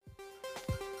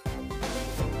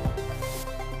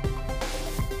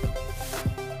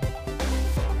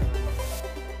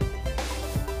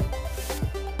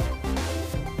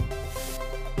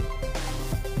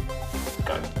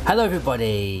Hello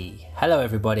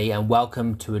everybody, and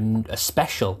welcome to a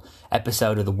special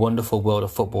episode of the wonderful world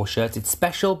of football shirts. It's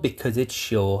special because it's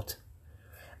short.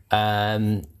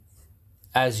 As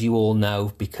you all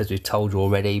know, because we've told you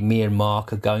already, me and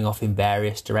Mark are going off in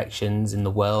various directions in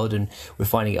the world, and we're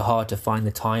finding it hard to find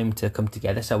the time to come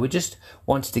together. So we just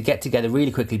wanted to get together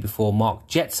really quickly before Mark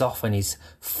jets off on his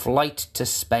flight to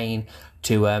Spain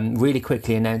to really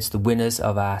quickly announce the winners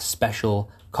of our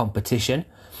special competition.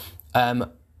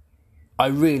 I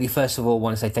really, first of all,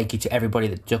 want to say thank you to everybody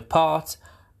that took part.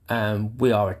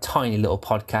 We are a tiny little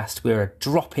podcast. We're a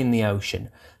drop in the ocean.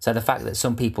 So the fact that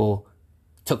some people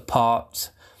took part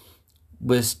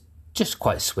was just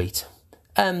quite sweet.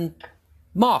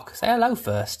 Mark, say hello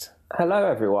first. Hello,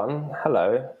 everyone.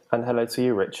 Hello. And hello to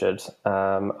you, Richard.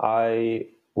 I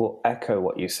will echo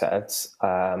what you said.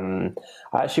 I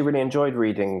actually really enjoyed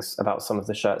readings about some of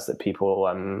the shirts that people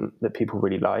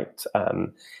really liked.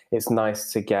 It's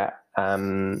nice to get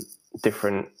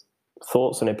different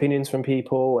thoughts and opinions from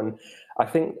people, and I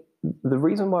think the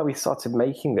reason why we started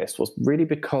making this was really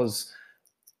because,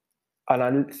 and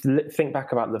I think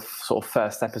back about the sort of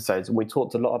first episodes, and we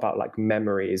talked a lot about like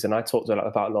memories, and I talked a lot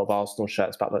about Arsenal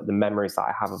shirts, about like the memories that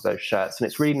I have of those shirts, and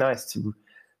it's really nice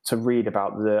to read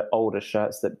about the older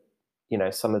shirts that, you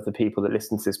know, some of the people that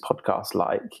listen to this podcast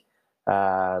like.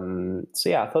 So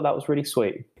yeah, I thought that was really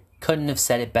sweet. Couldn't have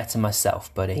said it better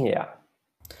myself, buddy. Yeah.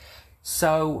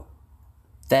 So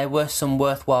there were some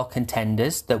worthwhile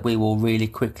contenders that we will really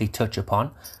quickly touch upon.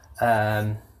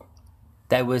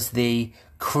 There was the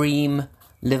cream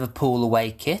Liverpool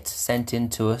away kit sent in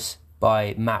to us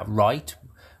by Matt Wright,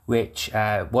 which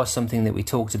was something that we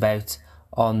talked about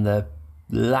on the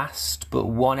last but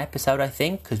one episode, I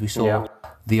think, because we saw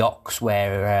the Ox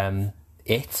wear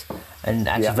it, and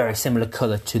actually very similar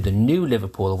colour to the new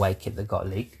Liverpool away kit that got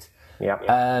leaked.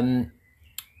 There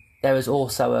was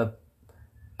also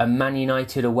a Man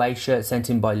United away shirt sent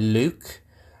in by Luke,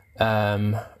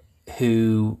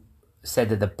 who said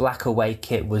that the black away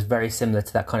kit was very similar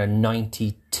to that kind of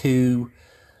 92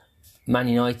 Man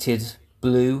United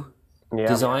blue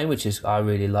design, which is I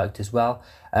really liked as well.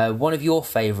 One of your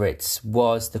favourites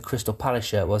was the Crystal Palace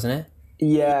shirt, wasn't it?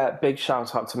 Yeah, big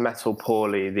shout out to Metal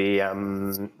Paulie,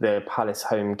 the Palace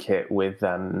home kit with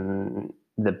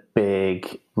the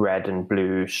big red and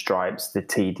blue stripes, the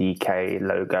TDK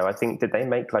logo. I think, did they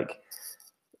make like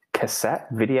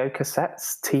video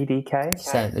cassettes,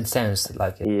 TDK? It sounds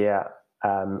like it. Yeah.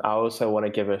 I also want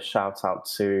to give a shout out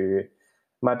to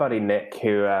my buddy Nick,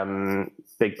 who,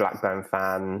 big Blackburn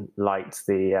fan, liked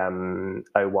the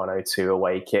 0102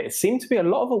 away kit. It seemed to be a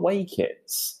lot of away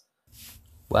kits.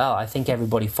 Well, I think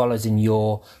everybody follows in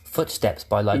your footsteps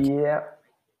by like... Yeah,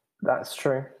 that's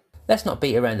true. Let's not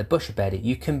beat around the bush about it.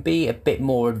 You can be a bit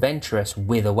more adventurous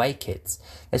with away kits.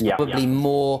 There's probably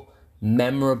more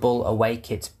memorable away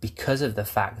kits because of the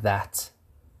fact that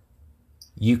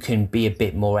you can be a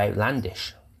bit more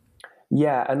outlandish.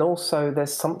 Yeah, and also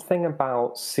there's something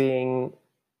about seeing,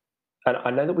 and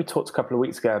I know that we talked a couple of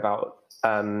weeks ago about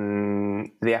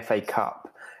the FA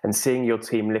Cup and seeing your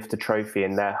team lift a trophy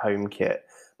in their home kit.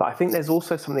 But I think there's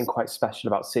also something quite special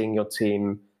about seeing your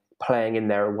team playing in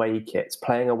their away kits,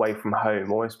 playing away from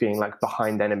home, almost being like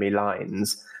behind enemy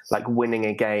lines, like winning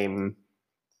a game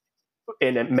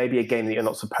in maybe a game that you're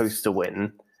not supposed to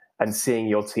win, and seeing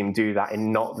your team do that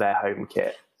in not their home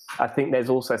kit. I think there's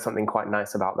also something quite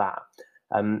nice about that.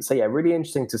 So yeah, really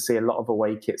interesting to see a lot of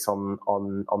away kits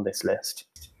on this list.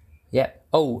 Yeah.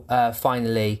 Oh,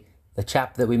 finally, the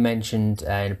chap that we mentioned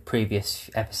in previous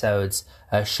episodes,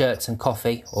 Shirts and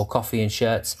Coffee, or Coffee and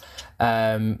Shirts,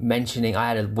 mentioning, I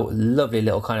had a lovely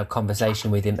little kind of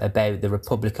conversation with him about the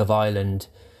Republic of Ireland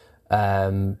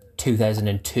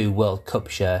 2002 World Cup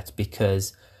shirt,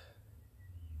 because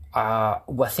I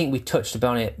think we touched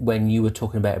upon it when you were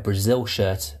talking about a Brazil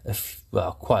shirt,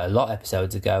 quite a lot of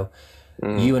episodes ago.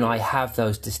 You and I have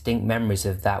those distinct memories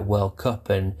of that World Cup,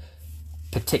 and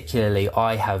particularly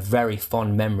I have very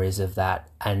fond memories of that,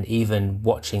 and even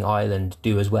watching Ireland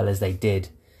do as well as they did,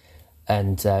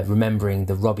 and remembering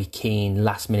the Robbie Keane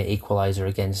last-minute equaliser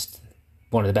against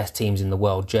one of the best teams in the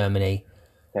world, Germany,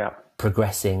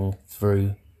 progressing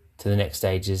through to the next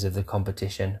stages of the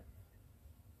competition.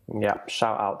 Yeah,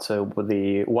 shout out to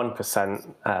the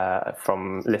 1%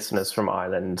 from listeners from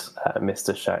Ireland,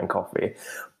 Mr. Shirt and Coffee.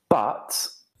 But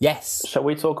yes, shall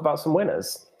we talk about some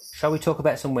winners? Shall we talk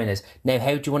about some winners? Now,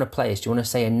 how do you want to play this? Do you want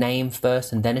to say a name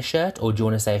first and then a shirt, or do you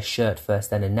want to say a shirt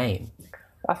first then a name?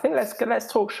 I think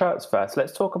let's talk shirts first.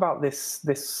 Let's talk about this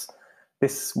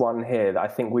one here that I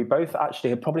think we both actually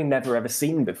have probably never ever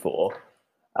seen before.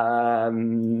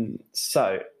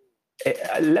 So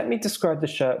Let me describe the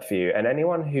shirt for you, and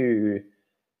anyone who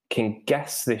can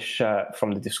guess this shirt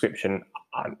from the description,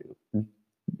 I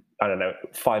don't know,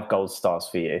 5 gold stars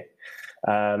for you.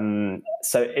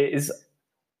 So it is.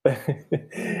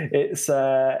 It's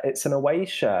an away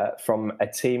shirt from a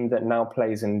team that now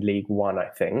plays in League One, I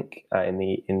think,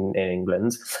 in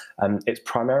England. It's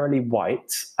primarily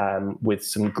white with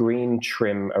some green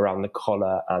trim around the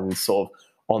collar and sort of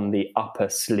on the upper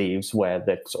sleeves where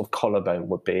the sort of collarbone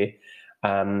would be,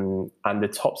 and the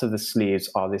tops of the sleeves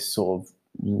are this sort of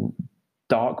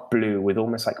dark blue with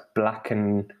almost like black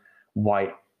and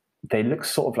white. They look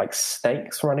sort of like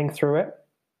stakes running through it.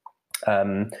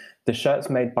 The shirt's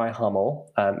made by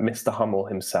Hummel, Mr. Hummel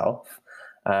himself.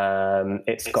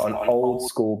 It's got an old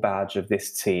school badge of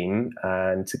this team,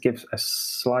 and to give a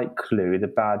slight clue, the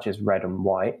badge is red and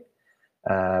white,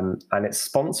 and it's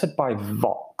sponsored by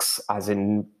Vox, as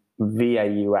in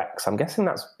VAUX. I'm guessing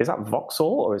is that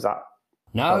Vauxhall or is that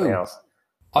something else?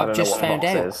 I've just found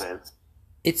out.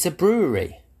 It's a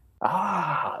brewery.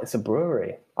 It's a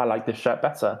brewery. I like this shirt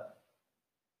better.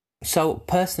 So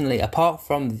personally, apart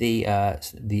from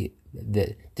the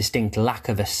distinct lack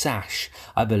of a sash,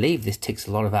 I believe this ticks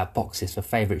a lot of our boxes for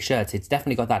favourite shirts. It's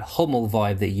definitely got that Hummel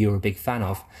vibe that you're a big fan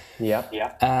of. Yeah.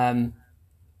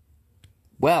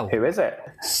 Well, who is it?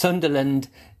 Sunderland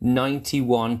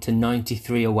 91 to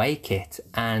 93 away kit,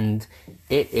 and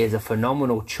it is a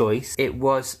phenomenal choice. It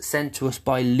was sent to us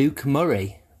by Luke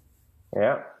Murray.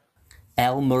 Yeah.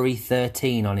 L Murray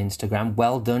 13 on Instagram.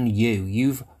 Well done, you.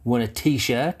 You've won a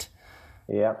T-shirt.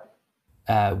 Yeah.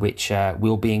 Which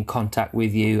we'll be in contact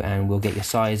with you, and we'll get your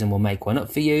size and we'll make one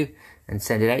up for you and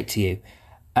send it out to you.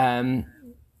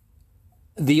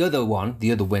 The other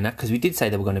winner, because we did say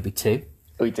there were going to be 2.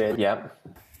 We did, yeah.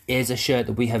 Is a shirt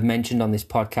that we have mentioned on this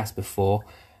podcast before,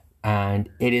 and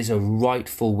it is a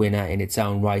rightful winner in its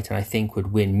own right, and I think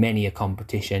would win many a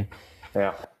competition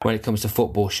when it comes to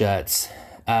football shirts.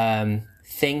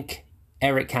 Think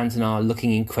Eric Cantona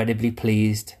looking incredibly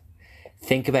pleased.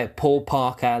 Think about Paul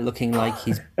Parker looking like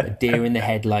he's a deer in the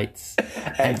headlights.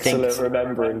 Excellent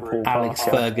remembering Paul Alex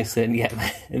Parker. Ferguson,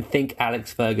 and think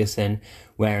Alex Ferguson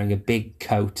wearing a big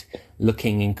coat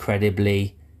looking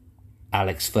incredibly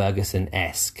Alex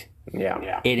Ferguson-esque.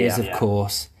 It is, of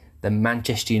course, the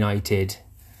Manchester United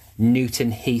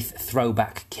Newton Heath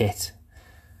throwback kit.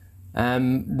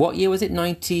 What year was it?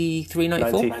 93,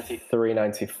 94? 93,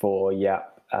 94, yeah.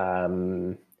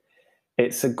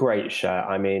 It's a great shirt.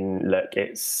 I mean, look,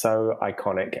 it's so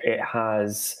iconic. It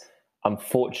has,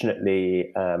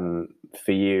 unfortunately,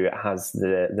 for you, it has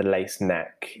the lace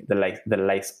neck, the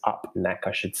lace up neck,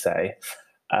 I should say,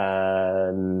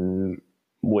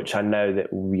 which I know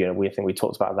that we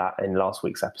talked about that in last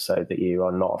week's episode, that you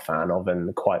are not a fan of,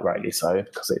 and quite rightly so,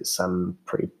 because it's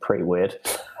pretty weird.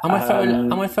 I'm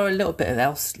gonna throw a little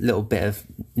bit of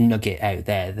nugget out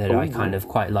there that I kind of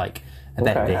quite like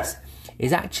about this.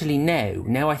 Is actually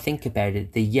now I think about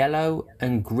it, the yellow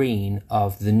and green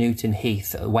of the Newton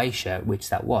Heath away shirt, which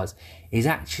that was, is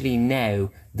actually now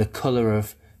the colour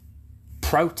of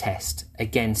protest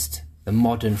against the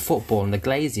modern football and the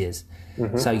Glaziers.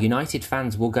 Mm-hmm. So United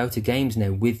fans will go to games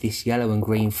now with this yellow and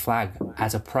green flag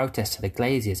as a protest to the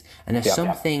Glaziers. And there's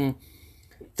something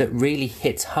that really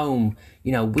hits home.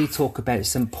 We talk about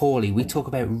St. Pauli, we talk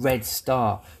about Red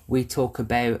Star, we talk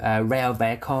about Rayo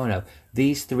Vallecano.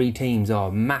 These 3 teams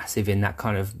are massive in that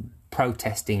kind of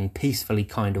protesting peacefully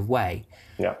kind of way.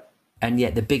 Yeah. And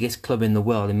yet the biggest club in the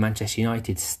world, in Manchester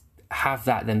United, have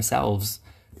that themselves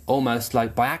almost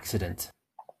like by accident.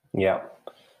 Yeah.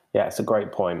 Yeah, it's a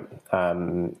great point.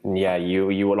 You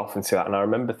will often see that. And I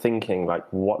remember thinking, like,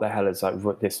 what the hell is like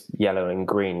this yellow and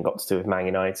green got to do with Man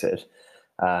United?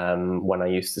 When I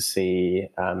used to see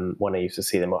them,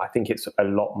 I think it's a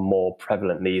lot more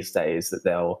prevalent these days that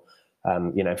they'll,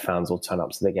 fans will turn up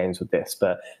to their games with this.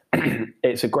 But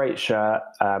it's a great shirt.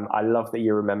 I love that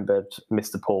you remembered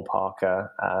Mr. Paul Parker.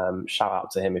 Shout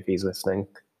out to him if he's listening.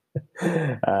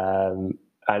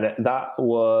 And that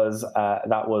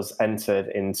was entered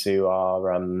into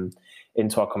our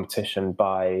competition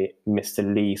by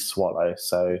Mr. Lee Swallow.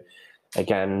 So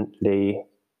again, Lee,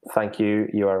 thank you.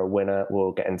 You are a winner.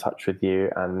 We'll get in touch with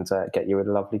you and get you a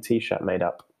lovely T-shirt made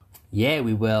up. Yeah,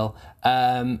 we will.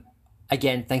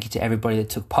 Again, thank you to everybody that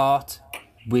took part.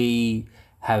 Me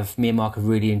and Mark have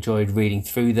really enjoyed reading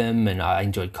through them, and I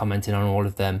enjoyed commenting on all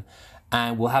of them.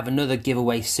 And we'll have another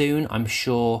giveaway soon. I'm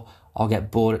sure I'll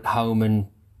get bored at home and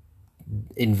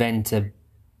invent a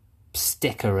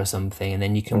sticker or something, and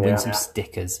then you can win some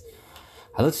stickers.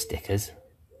 I love stickers.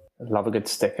 Love a good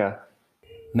sticker.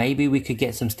 Maybe we could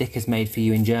get some stickers made for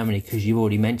you in Germany, because you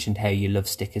already mentioned how you love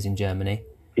stickers in Germany.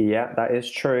 Yeah, that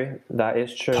is true. That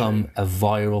is true. Become a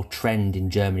viral trend in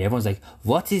Germany. Everyone's like,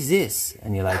 "What is this?"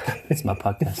 And you're like, "It's my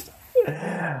podcast."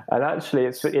 And actually,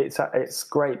 it's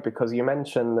great because you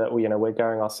mentioned that we're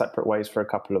going our separate ways for a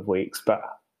couple of weeks, but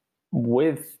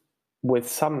with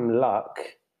some luck,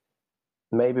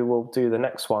 maybe we'll do the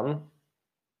next one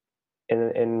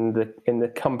in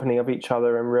the company of each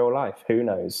other in real life. Who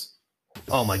knows?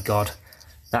 Oh my God,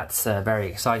 that's very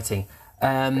exciting.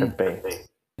 Could be.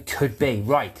 Could be.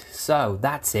 Right, so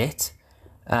that's it.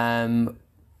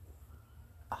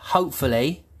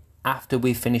 Hopefully, after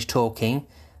we've finished talking,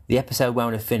 the episode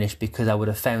won't have finished because I would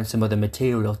have found some other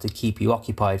material to keep you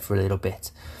occupied for a little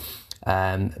bit.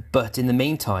 But in the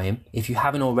meantime, if you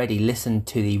haven't already listened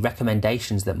to the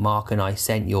recommendations that Mark and I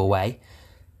sent your way,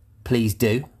 please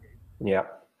do. Yeah.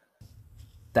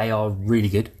 They are really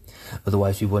good.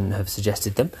 Otherwise, we wouldn't have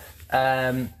suggested them.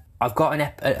 I've got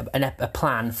a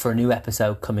plan for a new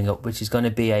episode coming up, which is going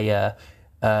to be a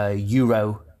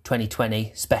Euro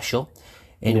 2020 special,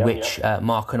 in which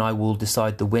Mark and I will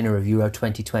decide the winner of Euro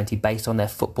 2020 based on their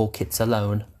football kits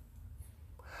alone.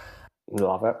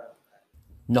 Love it.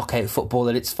 Knockout football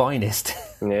at its finest.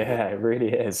 Yeah, it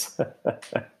really is.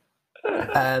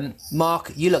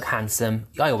 Mark, you look handsome.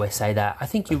 I always say that. I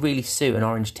think you really suit an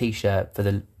orange T-shirt. For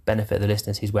the benefit of the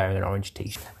listeners, he's wearing an orange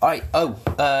T-shirt. All right.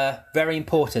 Very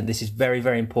important. This is very,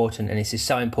 very important. And this is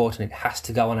so important. It has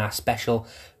to go on our special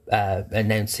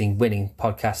announcing winning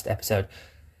podcast episode.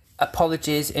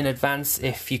 Apologies in advance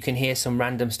if you can hear some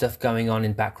random stuff going on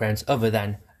in backgrounds other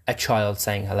than a child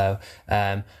saying hello.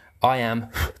 I am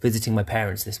visiting my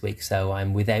parents this week, so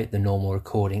I'm without the normal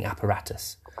recording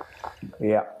apparatus.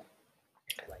 Yeah.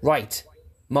 Right,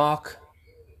 Mark,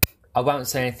 I won't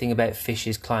say anything about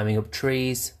fishes climbing up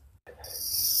trees,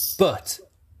 but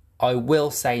I will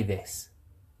say this.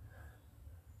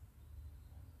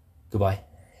 Goodbye.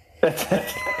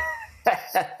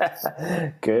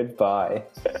 Goodbye.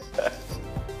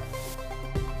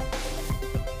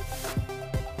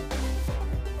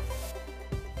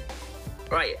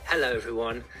 Right, hello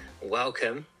everyone.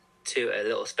 Welcome to a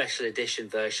little special edition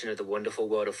version of the wonderful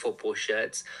world of football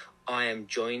shirts. I am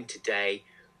joined today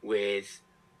with,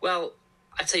 well,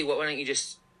 I tell you what, why don't you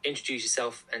just introduce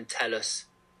yourself and tell us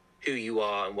who you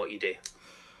are and what you do.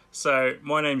 So,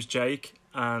 my name's Jake,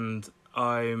 and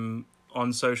I'm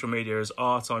on social media as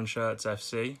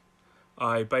Artonshirtsfc.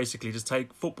 I basically just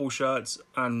take football shirts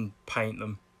and paint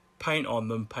on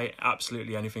them, paint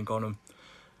absolutely anything on them.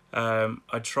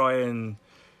 I try and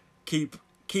keep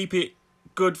it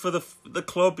good for the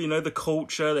club, the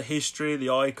culture, the history, the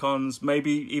icons,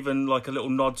 maybe even like a little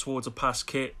nod towards a past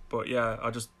kit. But yeah,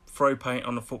 I just throw paint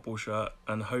on a football shirt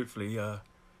and hopefully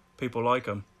people like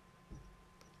them.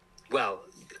 Well,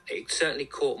 it certainly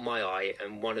caught my eye,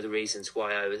 and one of the reasons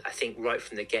why I think right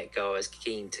from the get-go I was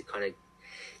keen to kind of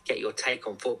get your take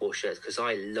on football shirts, because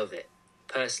I love it.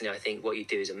 Personally, I think what you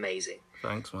do is amazing.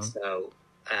 Thanks, man. So,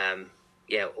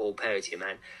 yeah, all power to you,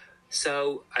 man.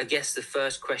 So I guess the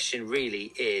first question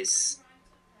really is,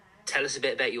 tell us a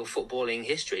bit about your footballing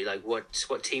history. Like, what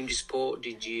team do you support?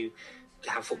 Did you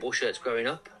have football shirts growing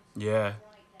up? Yeah,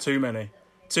 too many.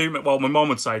 Well, my mum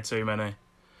would say too many.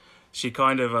 She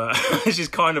kind of she's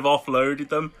kind of offloaded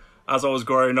them as I was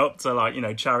growing up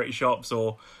to charity shops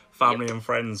or family and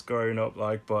friends growing up.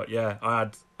 But yeah, I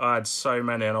had so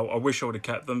many, and I wish I would have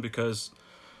kept them because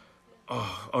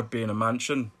I'd be in a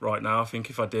mansion right now, I think,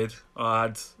 if I did. I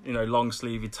had, long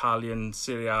sleeve Italian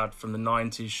Serie A from the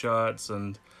 90s shirts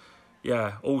and,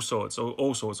 yeah, all sorts. I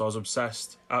was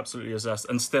obsessed, absolutely obsessed,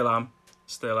 and still am.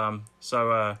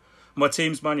 So my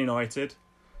team's Man United.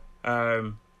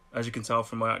 As you can tell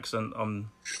from my accent,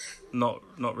 I'm not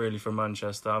really from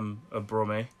Manchester. I'm a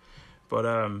Brummie. But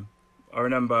I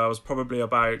remember I was probably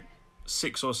about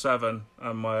 6 or 7,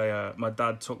 and my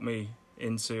dad took me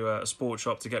into a sports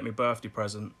shop to get me birthday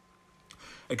present,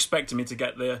 expecting me to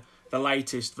get the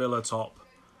latest Villa top,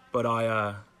 but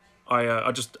I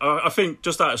think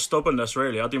just out of stubbornness,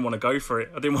 really, I didn't want to go for it.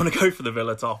 I didn't want to go for the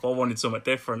Villa top. I wanted something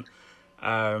different.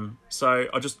 So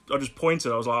I just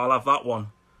pointed. I was like, I'll have that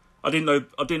one. I didn't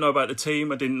know about the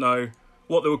team. I didn't know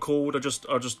what they were called. I just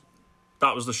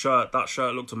that was the shirt. That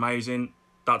shirt looked amazing.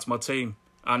 That's my team,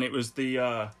 and it was the.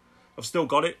 I've still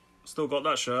got it. Still got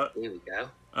that shirt. Here we go.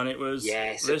 And it was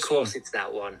yes, this of course one. It's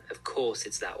that one. Of course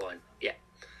it's that one. Yeah.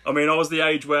 I mean, I was the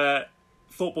age where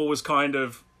football was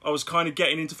I was kind of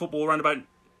getting into football around about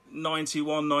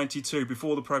 91, 92,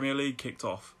 before the Premier League kicked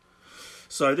off.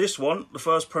 So this one, the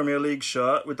first Premier League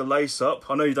shirt with the lace-up.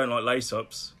 I know you don't like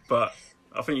lace-ups, but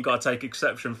I think you've got to take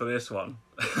exception for this one.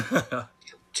 To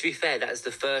be fair, that's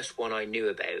the first one I knew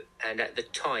about. And at the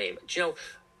time, do you know,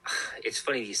 it's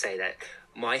funny you say that.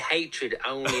 my hatred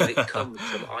only that comes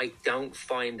from I don't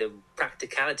find the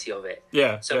practicality of it.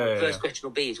 Yeah. So the first question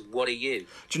will be is, what are you?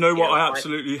 Do you know what I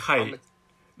absolutely hate?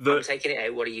 I'm taking it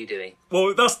out. What are you doing?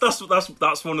 Well, that's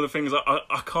one of the things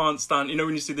I can't stand. You know,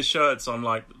 when you see the shirts on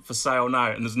like for sale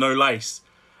now and there's no lace,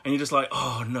 and you're just like,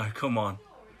 oh no, come on.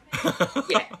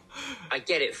 Yeah, I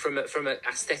get it from an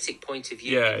aesthetic point of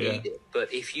view. Yeah, you need it.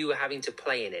 But if you were having to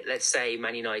play in it, let's say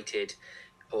Man United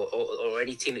or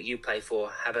any team that you play for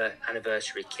have an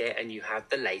anniversary kit and you have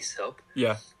the lace up.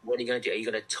 Yeah. What are you going to do? Are you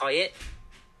going to tie it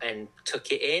and tuck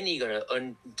it in? Are you going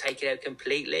to take it out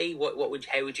completely?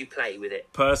 How would you play with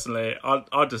it? Personally,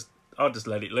 I'd just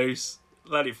let it loose,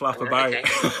 let it flap about. Okay.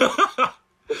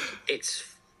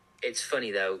 It's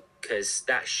funny though, because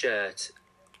that shirt,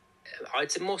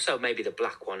 I'd say more so maybe the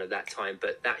black one at that time,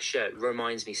 but that shirt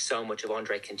reminds me so much of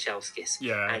Andre Kanchelskis.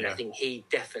 Yeah, and I think he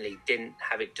definitely didn't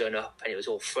have it done up, and it was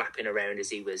all flapping around as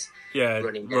he was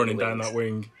running down that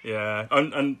wing. Yeah,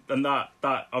 and that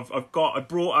I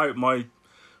brought out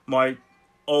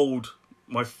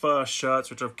my first shirts,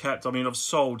 which I've kept. I mean, I've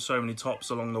sold so many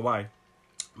tops along the way,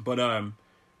 but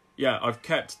I've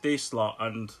kept this lot,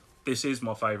 and this is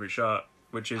my favourite shirt,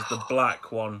 which is the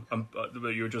black one,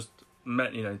 that you were just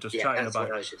chatting about.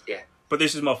 But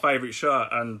this is my favourite shirt,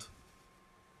 and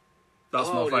that's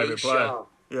my favourite player. Sharp.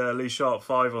 Yeah, Lee Sharp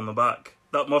 5 on the back.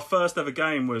 That my first ever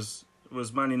game was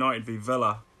Man United v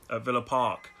Villa at Villa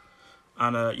Park,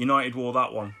 and United wore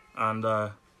that one, and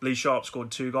Lee Sharp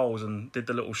scored 2 goals and did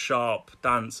the little sharp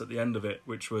dance at the end of it,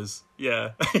 which was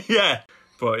yeah.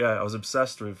 But yeah, I was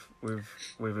obsessed with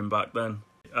him back then.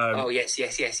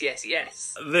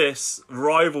 Yes. This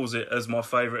rivals it as my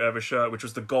favourite ever shirt, which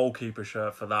was the goalkeeper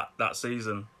shirt for that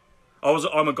season.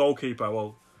 I'm a goalkeeper.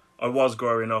 Well, I was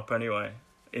growing up anyway.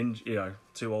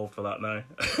 Too old for that now,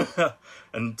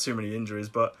 and too many injuries.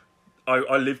 But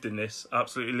I lived in this,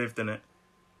 absolutely lived in it,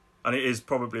 and it is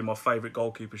probably my favourite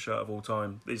goalkeeper shirt of all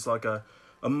time. It's like a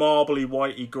marbly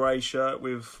whitey grey shirt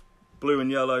with blue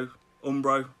and yellow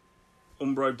Umbro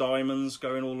diamonds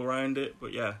going all around it.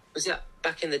 But yeah, was that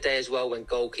back in the day as well when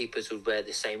goalkeepers would wear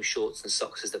the same shorts and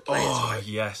socks as the players? Right?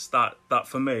 Yes, that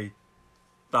for me,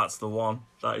 that's the one.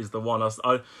 That is the one.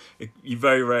 You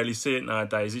very rarely see it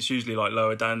nowadays. It's usually like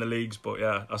lower down the leagues, but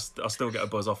yeah, I still get a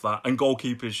buzz off that. And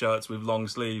goalkeepers shirts with long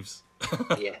sleeves.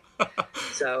 Yeah.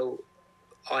 So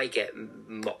I get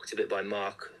mocked a bit by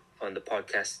Mark on the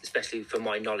podcast, especially for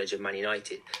my knowledge of Man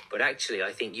United. But actually,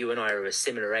 I think you and I are a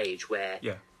similar age where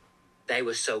they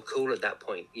were so cool at that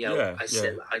point.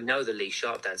 I know the Lee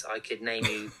Sharp dance. I could name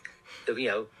you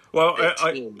Well,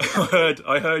 the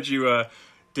I heard you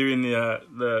doing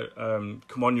the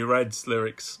 "Come On You Reds"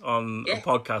 lyrics on a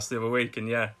podcast the other week, and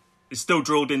it's still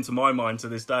drilled into my mind to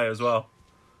this day as well.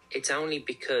 It's only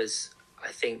because I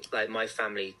think like my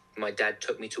family, my dad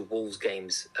took me to Wolves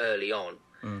games early on,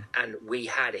 and we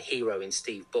had a hero in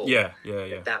Steve Bull. Yeah.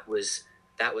 That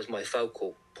was my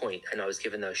focal point, and I was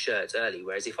given those shirts early.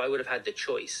 Whereas if I would have had the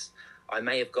choice, I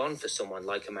may have gone for someone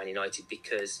like a Man United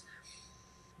because,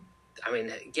 I mean,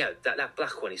 that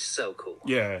black one is so cool.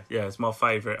 Yeah, it's my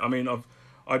favourite. I mean,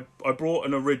 I brought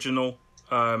an original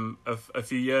a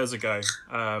few years ago,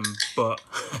 but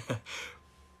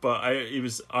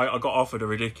I got offered a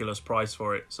ridiculous price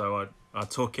for it, so I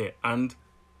took it, and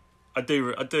I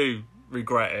do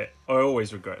regret it. I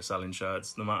always regret selling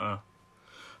shirts, no matter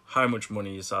how much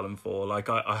money you sell them for. Like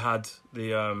I had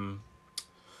the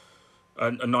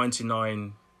a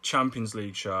 99 Champions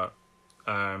League shirt,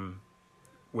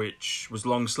 which was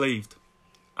long sleeved,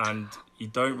 and you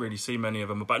don't really see many of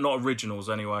them, but not originals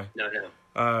anyway. No.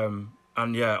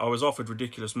 And I was offered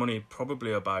ridiculous money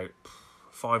probably about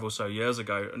 5 or so years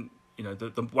ago, and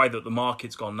the way that the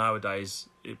market's gone nowadays,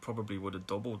 it probably would have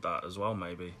doubled that as well,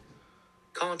 maybe.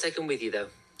 Can't take them with you though.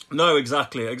 No,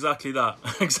 exactly that.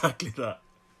 Exactly that.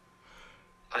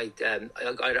 I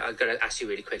got to ask you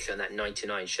really quickly on that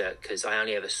 99 shirt, because I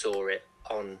only ever saw it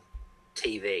on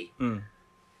TV.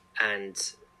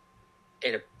 And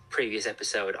in a previous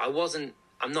episode,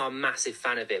 I'm not a massive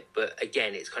fan of it, but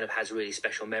again, it kind of has really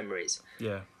special memories.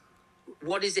 Yeah.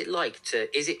 What is it like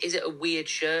is it a weird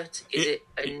shirt? Is it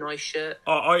a nice shirt?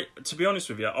 To be honest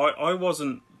with you, I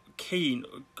wasn't keen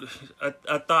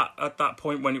at that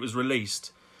point when it was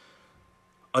released.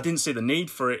 I didn't see the need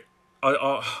for it.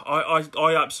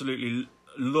 I absolutely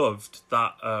loved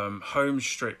that home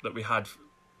strip that we had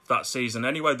that season.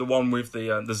 Anyway, the one with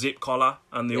the zip collar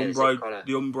and the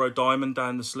Umbro diamond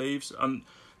down the sleeves, and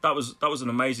that was an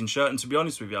amazing shirt. And to be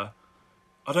honest with you,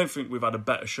 I don't think we've had a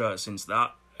better shirt since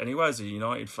that. Anyway, as a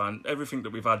United fan, everything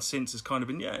that we've had since has kind of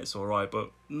been it's all right,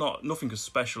 but nothing as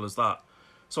special as that.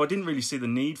 So I didn't really see the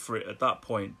need for it at that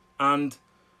point, and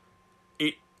it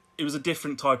was a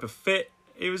different type of fit.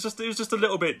 It was just a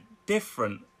little bit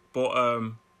different, but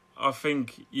I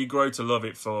think you grow to love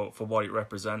it for what it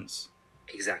represents.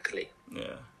 Exactly.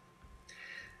 Yeah.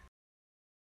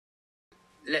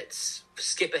 Let's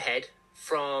skip ahead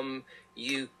from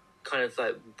you kind of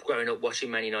like growing up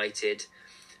watching Man United.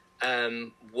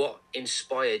 What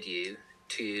inspired you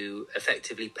to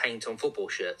effectively paint on football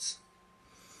shirts?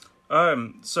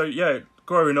 So yeah,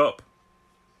 growing up,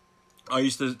 I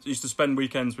used to spend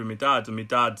weekends with my dad, and my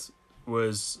dad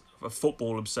was a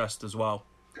football obsessed as well.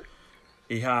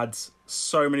 He had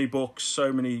so many books,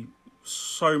 so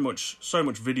much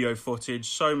video footage,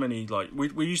 so many, like,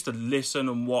 we used to listen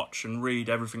and watch and read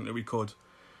everything that we could.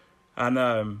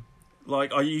 And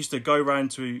like, I used to go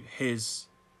round to his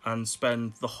and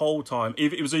spend the whole time,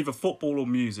 it was either football or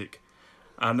music.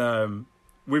 And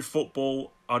with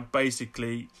football, I'd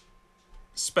basically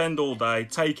spend all day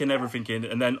taking everything in,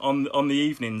 and then on the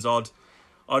evenings I'd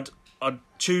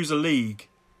choose a league,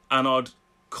 and I'd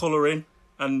colour in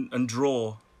and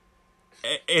draw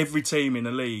every team in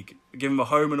the league, give them a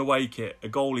home and away kit, a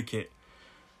goalie kit.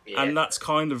 Yeah. And that's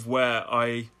kind of where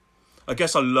I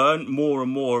guess I learned more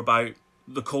and more about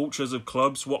the cultures of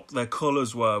clubs, what their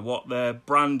colours were, what their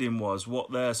branding was,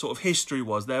 what their sort of history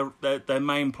was, their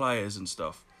main players and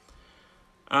stuff.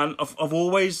 And I've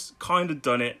always kind of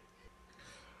done it.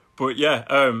 But yeah,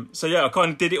 so yeah, I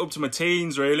kind of did it up to my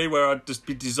teens, really, where I'd just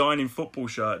be designing football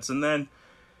shirts. And then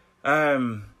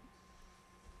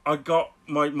I got,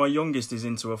 my youngest is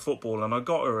into a football, and I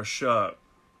got her a shirt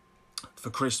for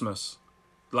Christmas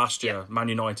last year, Man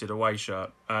United away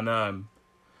shirt. And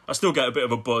I still get a bit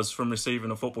of a buzz from receiving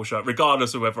a football shirt,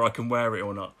 regardless of whether I can wear it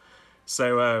or not.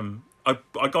 So I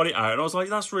got it out, and I was like,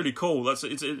 that's really cool.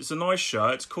 It's a nice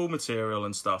shirt, it's cool material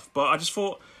and stuff. But I just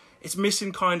thought, it's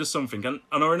missing kind of something. And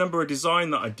I remember a design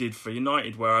that I did for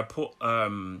United where I put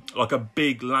like a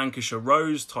big Lancashire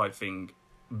rose type thing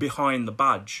behind the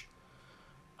badge.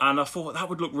 And I thought that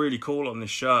would look really cool on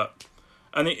this shirt.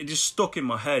 And it just stuck in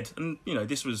my head. And, you know,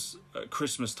 this was at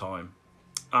Christmas time.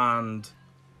 And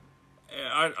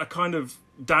I kind of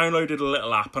downloaded a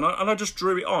little app, and I just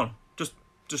drew it on.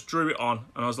 Just drew it on.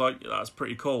 And I was like, that's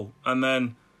pretty cool. And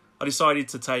then I decided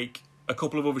to take a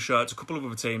couple of other shirts, a couple of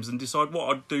other teams, and decide what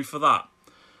I'd do for that.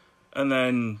 And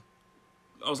then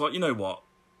I was like, you know what?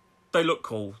 They look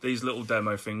cool, these little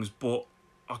demo things, but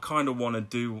I kind of want to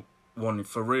do one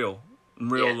for real, in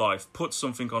real life, put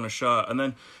something on a shirt. And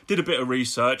then did a bit of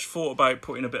research, thought about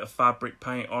putting a bit of fabric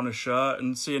paint on a shirt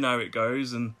and seeing how it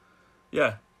goes. And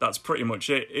yeah, that's pretty much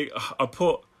it. I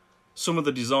put some of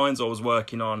the designs I was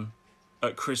working on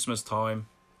at Christmas time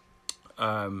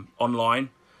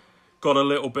online. Got a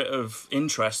little bit of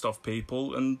interest off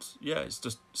people, and yeah, it's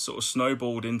just sort of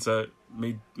snowballed into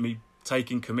me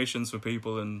taking commissions for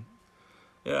people, and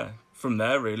yeah, from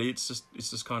there really it's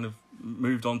just kind of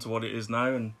moved on to what it is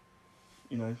now, and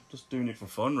you know, just doing it for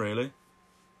fun really.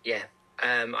 Yeah,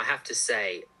 I have to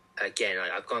say again,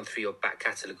 I've gone through your back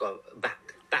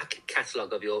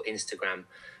catalogue of your Instagram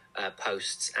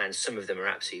posts, and some of them are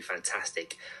absolutely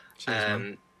fantastic.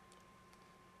 Cheers,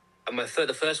 and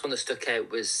the first one that stuck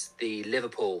out was the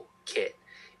Liverpool kit,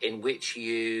 in which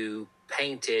you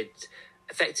painted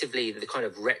effectively the kind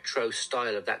of retro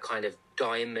style of that kind of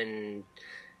diamond,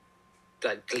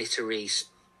 like glittery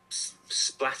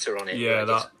splatter on it.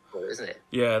 Yeah, isn't it?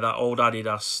 Yeah, that old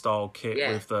Adidas style kit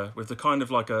with the kind of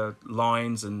like a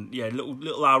lines and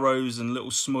little arrows and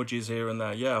little smudges here and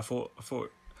there. Yeah, I thought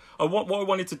what I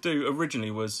wanted to do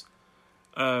originally was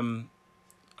have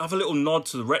a little nod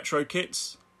to the retro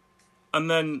kits. And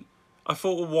then I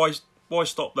thought, well, why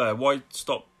stop there? Why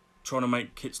stop trying to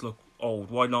make kits look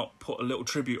old? Why not put a little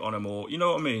tribute on them, or you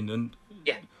know what I mean? And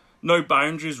no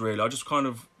boundaries really. I just kind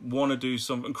of want to do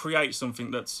something, create something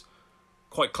that's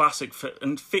quite classic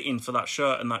and fitting for that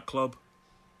shirt and that club.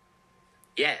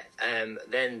 Yeah.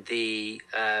 Then the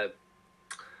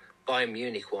Bayern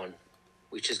Munich one,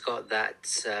 which has got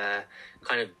that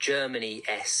kind of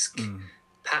Germany-esque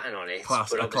pattern on it,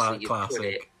 but obviously you put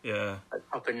it a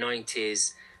proper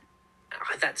 90s.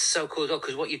 That's so cool as well,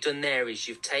 because what you've done there is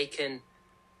you've taken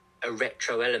a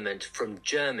retro element from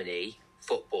Germany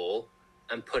football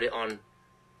and put it on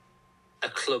a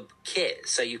club kit.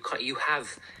 So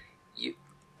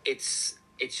it's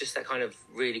just that kind of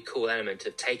really cool element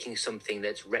of taking something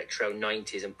that's retro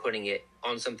 90s and putting it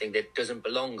on something that doesn't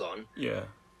belong on. Yeah.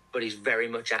 But he's very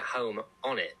much at home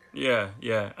on it. Yeah,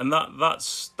 and that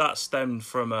stemmed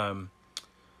from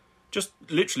just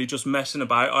messing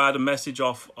about. I had a message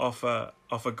off a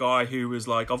guy who was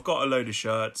like, "I've got a load of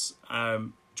shirts.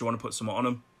 Do you want to put some on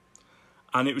them?"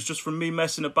 And it was just from me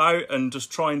messing about and just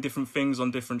trying different things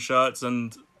on different shirts,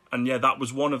 and yeah, that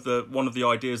was one of the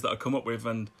ideas that I come up with,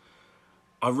 and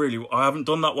I haven't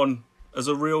done that one as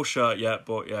a real shirt yet,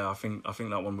 but yeah, I think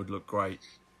that one would look great.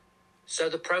 So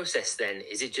the process then,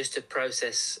 is it just a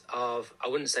process of, I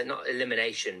wouldn't say not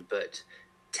elimination, but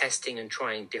testing and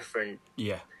trying different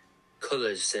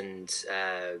colours and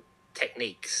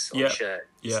techniques on shirt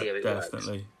to see how it works?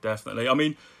 Definitely. I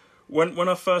mean, when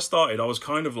I first started, I was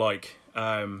kind of like,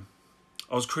 I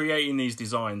was creating these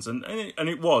designs, and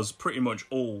it was pretty much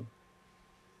all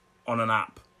on an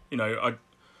app. You know,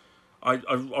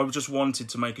 I just wanted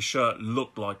to make a shirt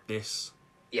look like this.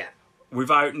 Yeah.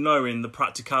 Without knowing the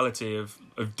practicality of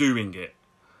doing it.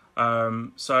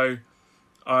 So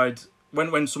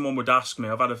when someone would ask me,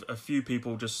 I've had a few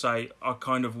people just say, I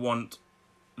kind of want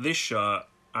this shirt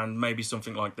and maybe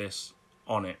something like this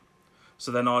on it.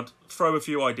 So then I'd throw a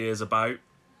few ideas about,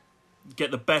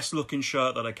 get the best looking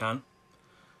shirt that I can.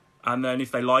 And then if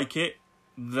they like it,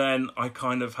 then I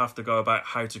kind of have to go about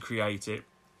how to create it.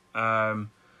 And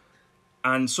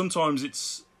sometimes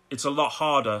it's a lot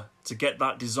harder to get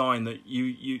that design that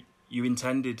you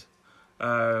intended.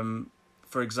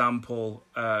 For example,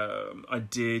 I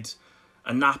did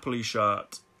a Napoli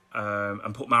shirt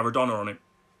and put Maradona on it.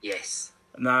 Yes.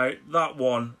 Now that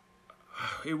one,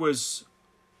 it was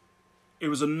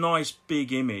a nice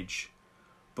big image,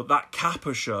 but that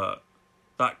Kappa shirt,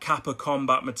 that Kappa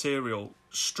combat material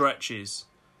stretches,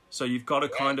 so you've got to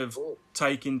kind of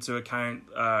take into account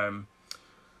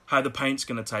how the paint's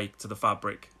going to take to the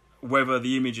fabric, whether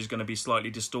the image is going to be slightly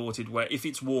distorted, where if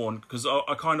it's worn, because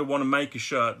I kind of want to make a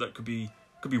shirt that could be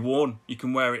worn. You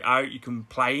can wear it out, you can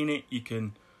play in it, you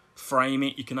can frame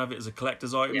it, you can have it as a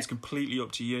collector's item. It's completely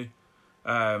up to you.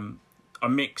 I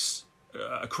mix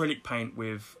acrylic paint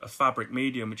with a fabric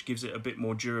medium, which gives it a bit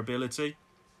more durability,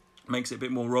 makes it a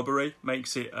bit more rubbery,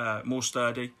 makes it more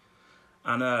sturdy.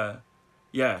 And that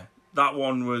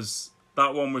one was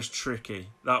tricky.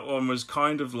 That one was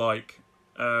kind of like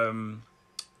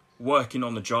working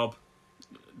on the job,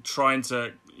 trying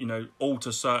to, you know,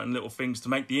 alter certain little things to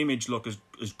make the image look as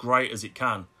great as it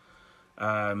can,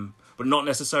 but not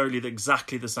necessarily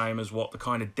exactly the same as what the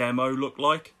kind of demo looked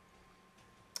like.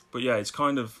 But yeah, it's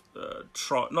kind of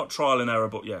not trial and error,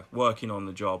 but yeah, working on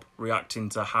the job, reacting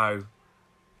to how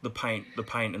the paint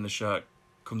and the shirt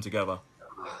come together.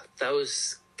 Oh,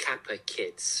 those Kappa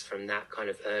kits from that kind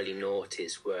of early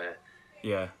noughties were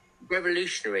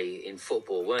revolutionary in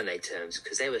football, weren't they, terms?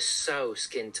 Because they were so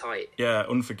skin tight. Yeah,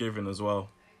 unforgiving as well.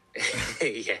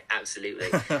 Yeah, absolutely.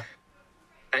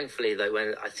 Thankfully, though,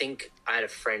 when I think I had a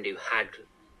friend who had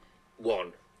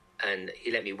one, and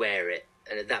he let me wear it,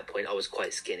 and at that point I was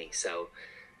quite skinny, so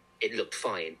it looked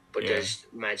fine. But just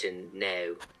imagine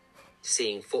now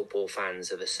seeing football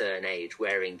fans of a certain age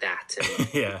wearing that, and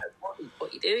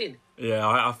what are you doing? Yeah,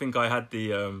 I think I had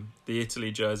the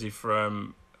Italy jersey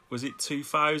from, was it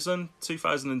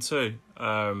 2002?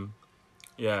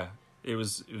 Yeah, it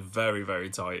was very, very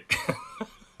tight.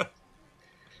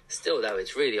 Still, though,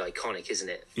 it's really iconic, isn't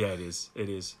it? Yeah, it is.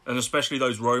 And especially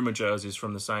those Roma jerseys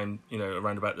from the same, you know,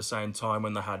 around about the same time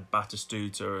when they had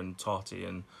Batistuta and Totti,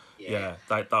 and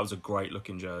that was a great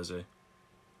looking jersey.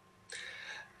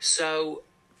 So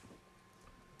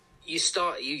you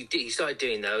started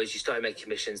doing those, you started making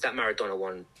commissions. That Maradona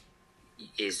one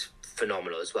is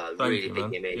phenomenal as well. Thank really you, big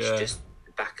man. image, just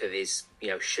the back of his, you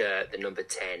know, shirt, the number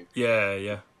 10.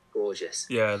 Yeah. Gorgeous.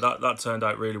 Yeah, that turned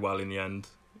out really well in the end.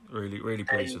 Really, really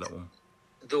pleased with that one.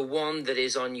 The one that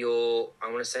is on your, I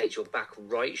want to say it's your back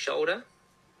right shoulder,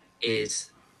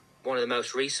 is one of the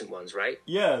most recent ones, right?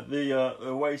 Yeah, the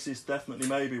Oasis Definitely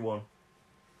Maybe one.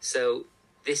 So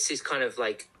this is kind of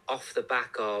like off the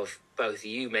back of both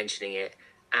you mentioning it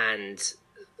and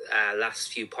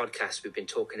last few podcasts we've been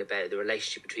talking about the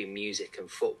relationship between music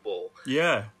and football.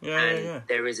 Yeah.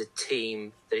 There is a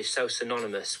team that is so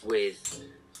synonymous with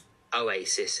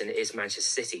Oasis, and it is Manchester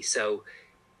City. So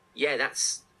yeah,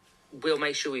 we'll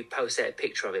make sure we post out a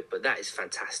picture of it, but that is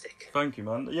fantastic. Thank you,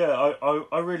 man. Yeah,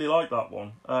 I really like that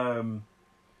one.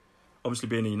 Obviously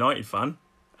being a United fan,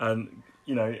 and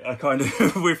you know, I kind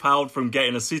of withheld from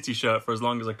getting a City shirt for as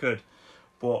long as I could.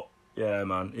 But yeah,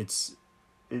 man, it's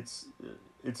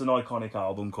an iconic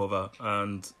album cover,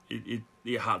 and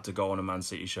it had to go on a Man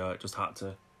City shirt. Just had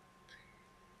to.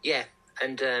 Yeah,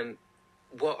 and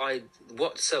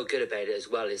what's so good about it as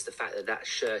well is the fact that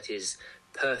shirt is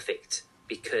perfect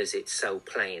because it's so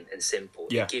plain and simple.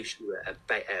 Yeah. It gives you a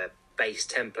base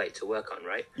template to work on,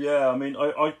 right? Yeah, I mean,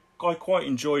 I quite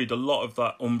enjoyed a lot of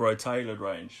that Umbro tailored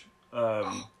range.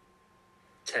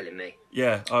 Telling me.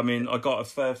 Yeah, I mean, I got a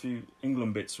fair few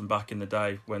England bits from back in the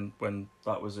day when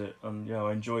that was it, and yeah,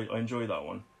 I enjoy that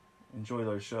one. Enjoy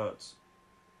those shirts.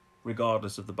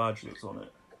 regardless of the badge that's on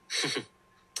it.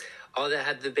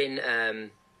 Have there been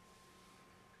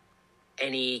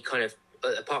any kind of,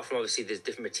 apart from obviously there's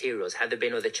different materials, have there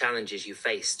been other challenges you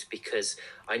faced? Because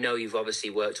I know you've obviously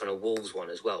worked on a Wolves one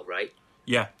as well, right?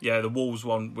 Yeah, the Wolves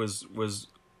one was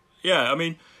yeah, I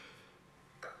mean,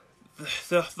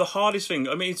 the hardest thing,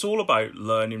 I mean, it's all about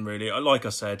learning, really. Like I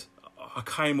said, I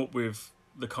came up with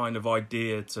the kind of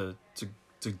idea to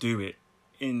do it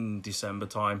in December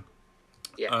time.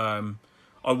 Yeah.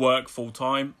 I work full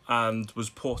time and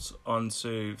was put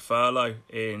onto furlough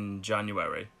in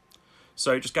January.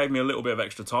 So it just gave me a little bit of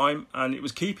extra time, and it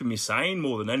was keeping me sane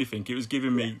more than anything. It was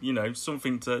giving me, you know,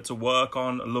 something to work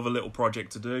on. I love a little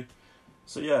project to do.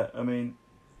 So yeah, I mean,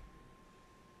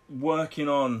 working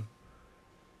on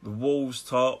the Wolves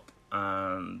top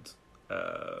and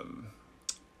and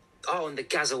the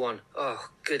Gaza one. Oh,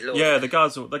 good lord. Yeah, the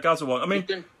Gaza one. I mean, you've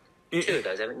done two of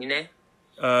those, haven't you, now?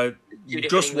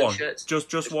 Just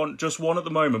one. Just one at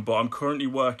the moment, but I'm currently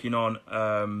working on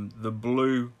the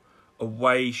blue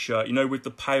away shirt, you know, with the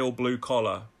pale blue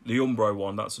collar, the Umbro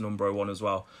one. That's an Umbro one as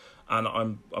well, and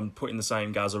I'm putting the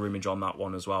same Gaza image on that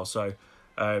one as well. So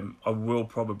I will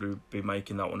probably be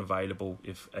making that one available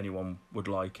if anyone would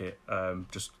like it.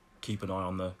 Just keep an eye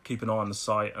on the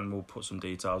site, and we'll put some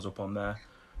details up on there.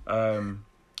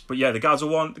 But yeah, the Gaza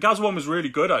one was really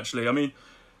good, actually. I mean,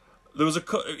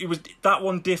 that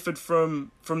one differed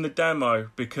from the demo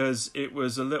because it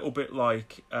was a little bit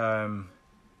like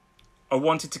I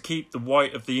wanted to keep the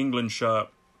white of the England shirt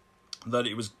that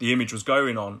the image was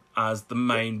going on as the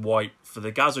main white for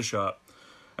the Gaza shirt,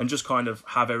 and just kind of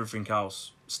have everything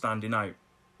else standing out.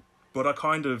 But I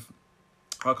kind of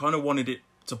wanted it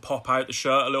to pop out the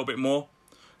shirt a little bit more,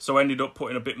 so I ended up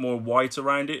putting a bit more white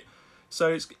around it.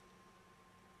 So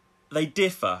they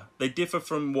differ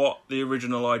from what the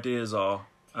original ideas are.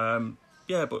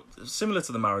 Yeah, but similar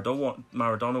to the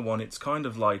Maradona one, it's kind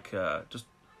of like just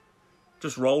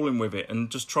rolling with it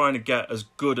and just trying to get as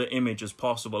good an image as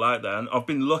possible out there. And I've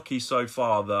been lucky so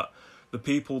far that the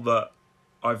people that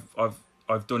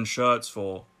I've done shirts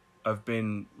for have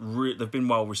been they've been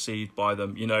well received by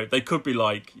them. You know, they could be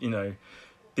like, you know,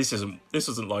 this isn't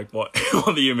like what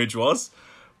what the image was,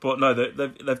 but no,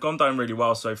 they've gone down really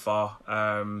well so far.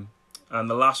 And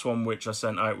the last one which I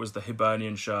sent out was the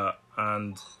Hibernian shirt,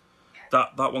 and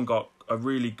that one got a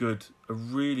really good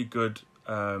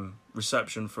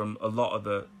reception from a lot of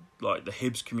the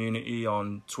Hibs community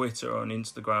on Twitter, on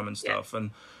Instagram and stuff. Yeah.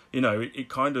 And you know, it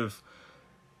kind of,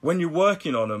 when you're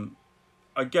working on them,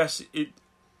 I guess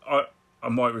I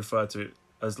might refer to it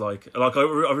as like I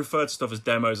refer to stuff as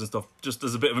demos and stuff just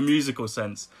as a bit of a musical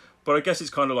sense, but I guess it's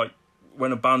kind of like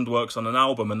when a band works on an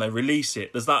album and they release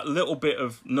it, there's that little bit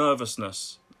of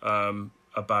nervousness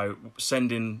about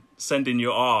sending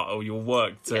your art or your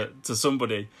work to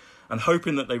somebody and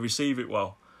hoping that they receive it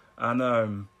well. And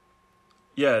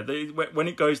when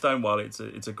it goes down well, it's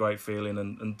a great feeling.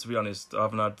 And to be honest, I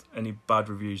haven't had any bad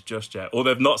reviews just yet, or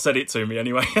they've not said it to me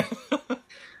anyway.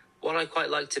 What I quite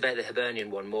liked about the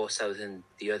Hibernian one more so than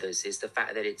the others is the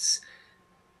fact that it's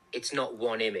not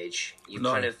one image. You've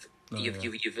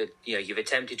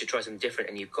attempted to try something different,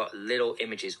 and you've got little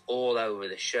images all over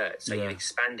the shirt. So you've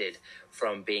expanded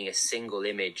from being a single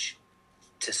image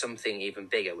to something even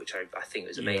bigger, which I think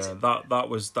was amazing. Yeah, that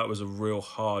was a real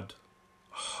hard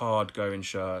going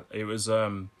shirt. It was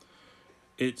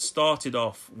it started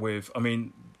off with, I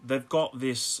mean, they've got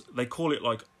this, they call it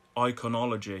like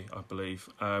iconology, I believe,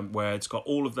 where it's got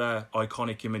all of their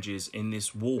iconic images in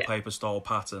this wallpaper style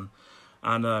pattern,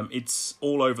 and it's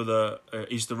all over the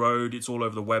Easter Road, it's all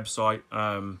over the website,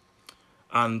 and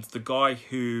the guy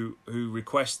who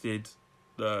requested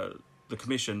the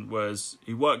commission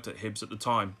he worked at Hibs at the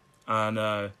time,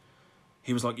 and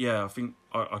he was like, I think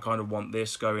I kind of want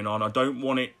this going on. I don't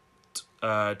want it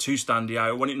too standy out.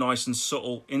 I want it nice and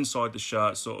subtle inside the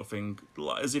shirt, sort of thing,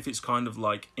 as if it's kind of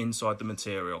like inside the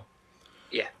material.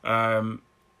 Yeah.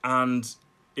 And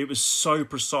it was so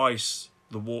precise.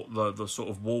 The sort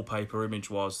of wallpaper image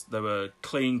was. There were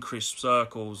clean, crisp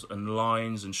circles and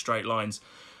lines and straight lines.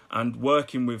 And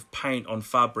working with paint on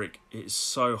fabric, it's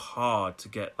so hard to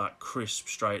get that crisp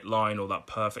straight line or that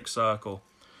perfect circle.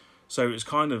 So it was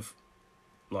kind of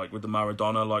like with the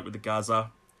Maradona, like with the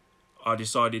Gaza, I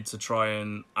decided to try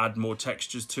and add more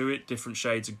textures to it, different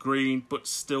shades of green, but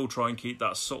still try and keep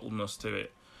that subtleness to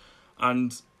it.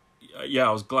 And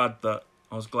I was glad that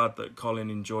Colin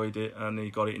enjoyed it and he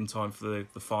got it in time for the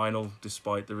final,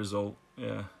 despite the result.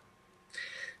 Yeah.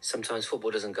 Sometimes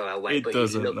football doesn't go our way, it but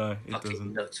doesn't, you no, look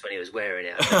fucking nuts when he was wearing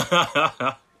it.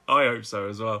 I hope so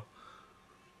as well.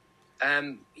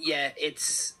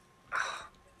 It's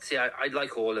See, I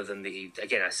like all of them that you.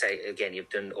 Again, I say again, you've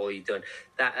done all you've done.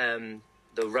 That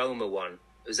the Roma one,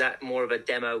 was that more of a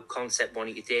demo concept one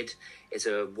that you did? It's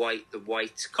the white.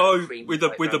 Oh, with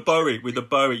the Bowie.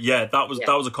 Yeah, that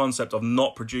was a concept. I've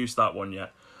not produced that one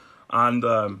yet. And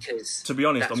to be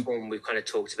honest, that's one we've kind of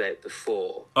talked about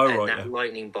before. Oh, and right, that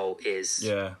lightning bolt is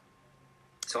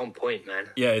it's on point, man.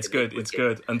 Yeah, it's good. It's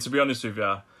good. And to be honest with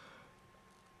you,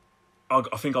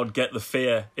 I think I'd get the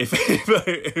fear if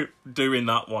doing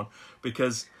that one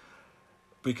because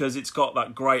it's got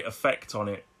that great effect on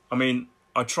it. I mean,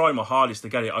 I try my hardest to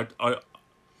get it.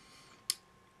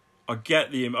 I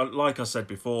get like I said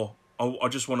before, I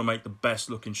just want to make the best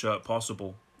looking shirt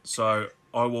possible. So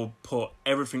I will put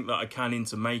everything that I can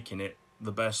into making it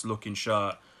the best looking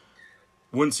shirt.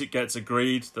 Once it gets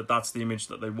agreed that that's the image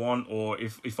that they want, or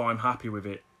if I'm happy with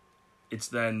it, it's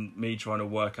then me trying to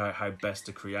work out how best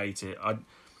to create it.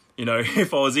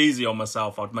 If I was easy on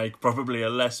myself, I'd make probably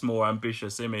a more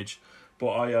ambitious image.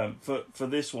 But for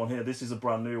this one here, this is a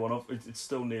brand new one. It's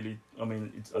still nearly. I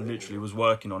literally was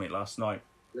working on it last night.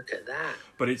 Look at that.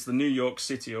 But it's the New York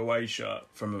City away shirt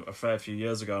from a fair few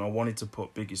years ago, and I wanted to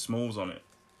put Biggie Smalls on it.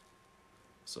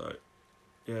 So,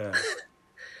 yeah.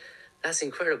 That's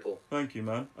incredible. Thank you,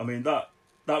 man. I mean, that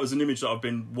was an image that I've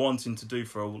been wanting to do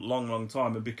for a long, long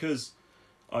time, and because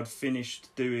I'd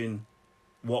finished doing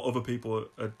what other people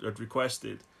had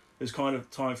requested, it's kind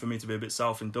of time for me to be a bit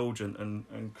self-indulgent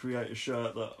and create a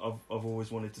shirt that I've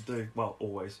always wanted to do. Well,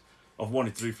 always. I've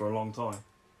wanted to do for a long time.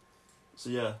 So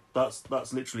yeah,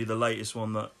 that's literally the latest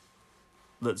one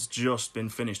that's just been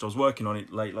finished. I was working on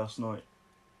it late last night.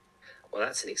 Well,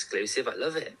 that's an exclusive. I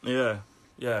love it. Yeah.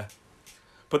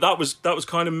 But that was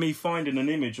kind of me finding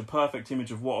a perfect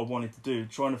image of what I wanted to do,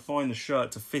 trying to find the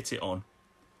shirt to fit it on.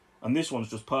 And this one's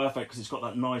just perfect because it's got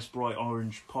that nice bright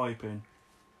orange piping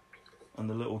and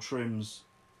the little trims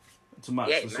to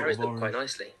match the sort of orange. Quite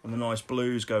nicely. And the nice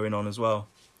blues going on as well.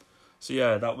 So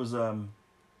yeah, that was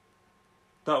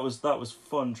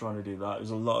fun trying to do that. It was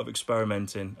a lot of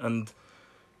experimenting, and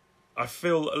I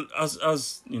feel as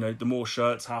the more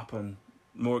shirts happen,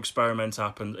 more experiments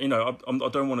happen. I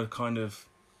don't want to kind of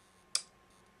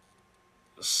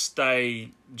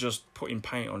stay just putting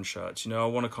paint on shirts. I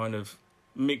want to kind of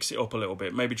mix it up a little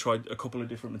bit. Maybe try a couple of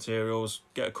different materials,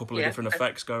 get a couple of different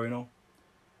effects going on.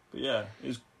 But yeah,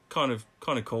 it's kind of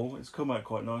cool. It's come out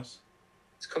quite nice.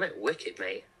 It's come out wicked,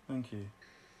 mate. Thank you.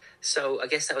 So I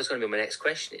guess that was going to be my next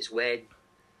question: is where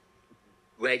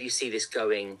do you see this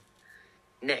going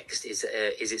next? Is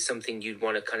it something you'd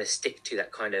want to kind of stick to,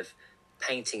 that kind of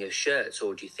painting of shirts,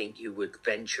 or do you think you would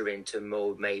venture into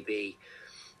more maybe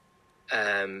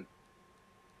having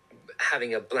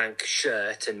a blank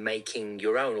shirt and making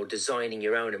your own, or designing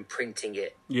your own and printing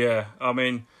it? Yeah, I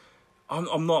mean,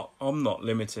 I'm not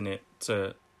limiting it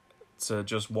to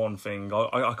just one thing.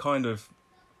 I kind of.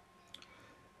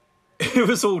 It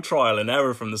was all trial and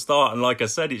error from the start, and like I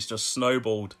said, it's just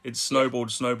snowballed. It's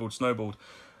snowballed.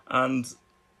 And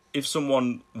if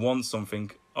someone wants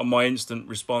something, my instant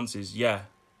response is, yeah,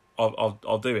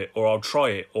 I'll do it, or I'll try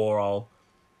it, or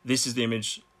this is the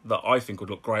image that I think would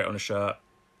look great on a shirt,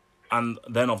 and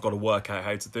then I've got to work out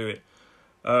how to do it.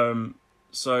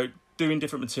 So doing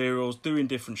different materials, doing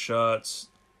different shirts,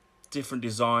 different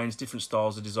designs, different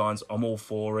styles of designs, I'm all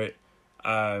for it.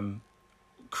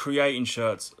 Creating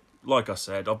shirts, like I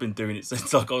said, I've been doing it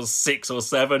since I was 6 or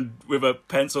 7 with a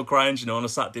pencil crayons, on a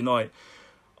Saturday night.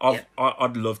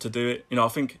 I'd love to do it. I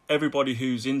think everybody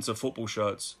who's into football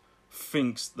shirts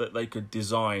thinks that they could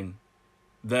design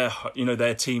their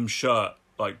team shirt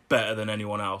like better than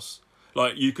anyone else.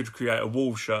 Like you could create a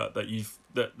Wolves shirt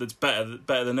that's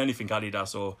better than anything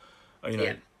Adidas or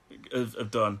have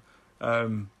done.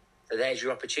 So there's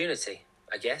your opportunity,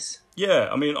 I guess. Yeah,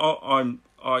 I mean,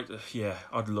 I'd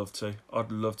love to.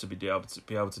 I'd love to be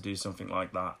able to do something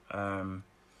like that.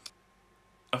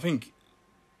 I think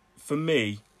for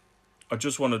me, I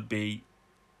just want to be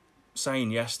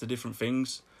saying yes to different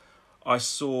things. I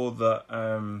saw that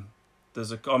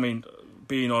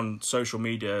being on social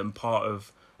media and part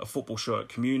of a football shirt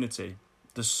community,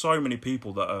 there's so many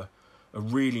people that are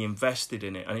really invested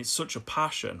in it, and it's such a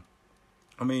passion.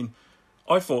 I mean,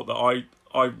 I thought that I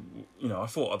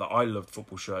loved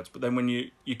football shirts, but then when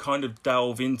you kind of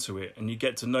delve into it and you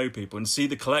get to know people and see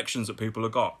the collections that people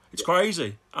have got, it's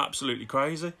crazy, absolutely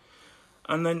crazy.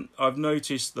 And then I've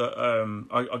noticed that I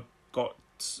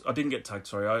didn't get tagged,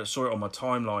 sorry, I saw it on my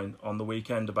timeline on the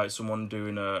weekend about someone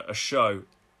doing a show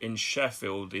in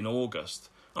Sheffield in August.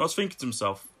 And I was thinking to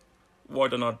myself, why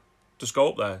don't I just go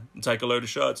up there and take a load of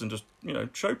shirts and just,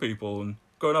 show people and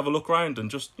go and have a look around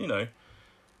and just,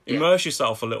 immerse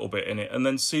yourself a little bit in it and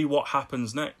then see what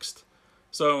happens next.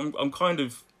 So I'm kind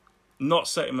of not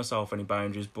setting myself any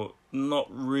boundaries, but not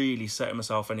really setting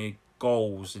myself any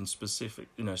goals in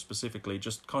specifically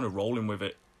just kind of rolling with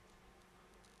it.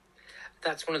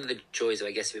 That's one of the joys,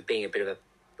 I guess, of it being a bit of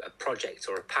a project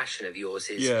or a passion of yours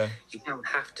is you don't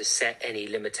have to set any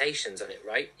limitations on it,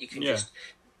 right? You can just,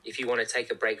 if you want to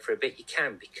take a break for a bit, you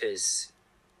can, because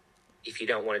if you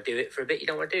don't want to do it for a bit, you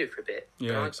don't want to do it for a bit.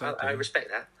 Yeah, exactly. I respect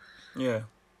that. Yeah.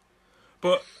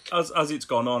 But as it's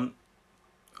gone on,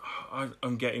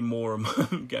 I'm getting more and more,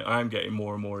 I'm getting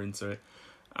more and more into it.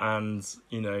 And,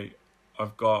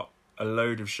 I've got a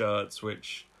load of shirts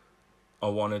which I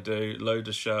want to do, load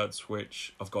of shirts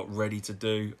which I've got ready to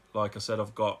do. Like I said,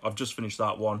 I've just finished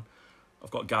that one.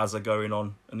 I've got Gaza going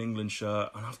on, an England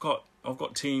shirt, and I've got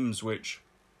teams which,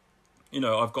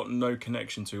 I've got no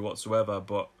connection to whatsoever,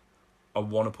 but I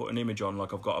want to put an image on.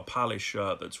 Like I've got a Palace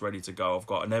shirt that's ready to go. I've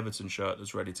got an Everton shirt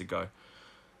that's ready to go.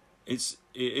 It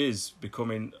is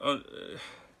becoming.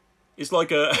 It's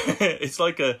like a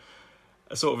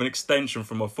sort of an extension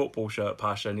from my football shirt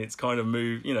passion. It's kind of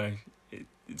moved.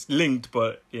 It's linked,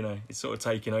 but it's sort of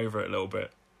taking over it a little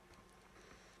bit.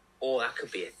 Or that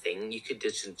could be a thing. You could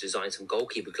just design some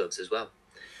goalkeeper gloves as well.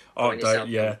 Oh, that'd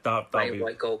be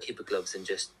white goalkeeper gloves and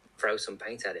just throw some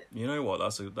paint at it. You know what?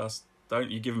 That's. Don't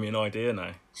you give me an idea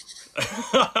now?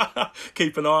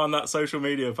 Keep an eye on that social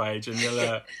media page, and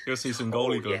you'll see some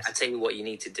goalie gloves. Yeah, I tell you what, you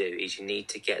need to do is you need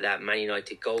to get that Man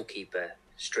United goalkeeper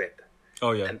strip.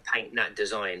 Oh yeah, and paint that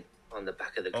design on the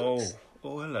back of the gloves.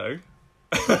 Oh, hello.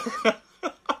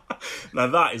 Now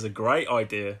that is a great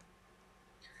idea.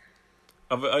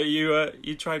 Are you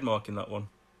trademarking that one?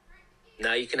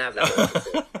 No, you can have that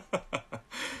one.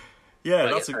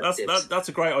 Yeah, that's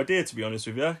a great idea, to be honest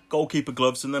with you. Goalkeeper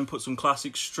gloves, and then put some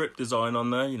classic strip design on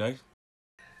there,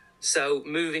 So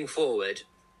moving forward,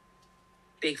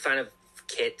 big fan of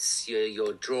kits.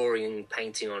 You're drawing and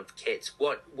painting on kits.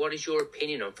 What is your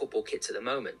opinion on football kits at the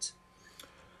moment?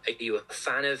 Are you a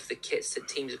fan of the kits that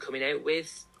teams are coming out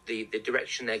with? The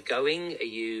direction they're going? Are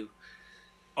you?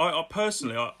 I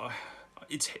personally,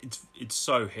 it's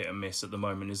so hit and miss at the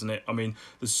moment, isn't it? I mean,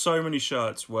 there's so many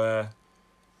shirts where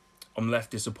I'm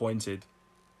left disappointed.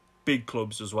 Big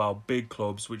clubs as well, big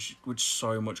clubs, which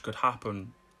so much could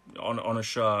happen on a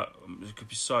shirt. It could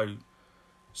be so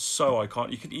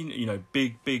iconic. You could,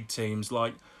 big teams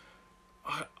like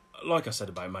I said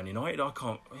about Man United. I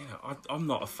can't, I'm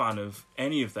not a fan of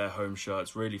any of their home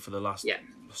shirts really for the last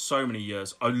so many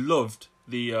years. I loved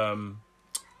the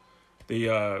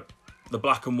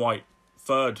black and white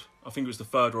third. I think it was the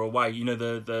third or away.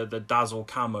 The dazzle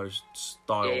camo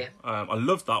style. Yeah. I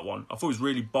loved that one. I thought it was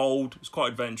really bold. It was quite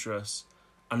adventurous,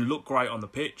 and looked great on the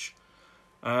pitch.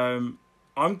 I'm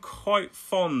quite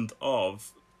fond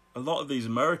of a lot of these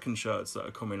American shirts that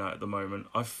are coming out at the moment.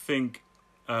 I think,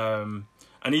 and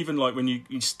even like when you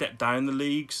step down the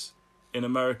leagues in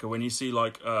America, when you see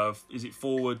is it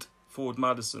Forward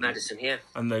Madison? Madison, yeah.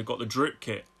 And they've got the drip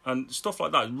kit and stuff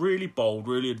like that. Really bold,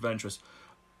 really adventurous.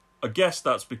 I guess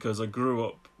that's because I grew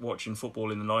up watching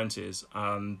football in the 90s,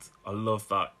 and I love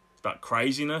that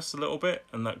craziness a little bit,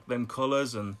 and them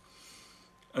colours and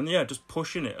just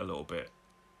pushing it a little bit.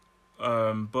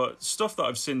 But stuff that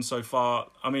I've seen so far,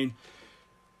 I mean,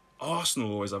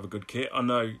 Arsenal always have a good kit. I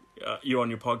know you on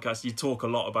your podcast, you talk a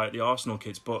lot about the Arsenal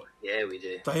kits, but yeah, we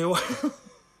do.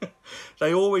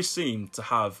 They always seem to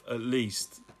have at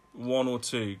least one or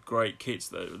two great kits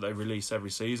that they release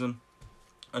every season.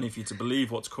 And if you're to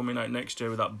believe what's coming out next year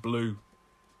with that blue,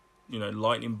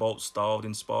 lightning bolt styled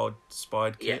inspired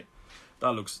kit, that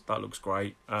looks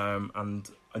great. And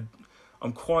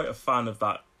I'm quite a fan of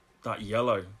that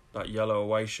yellow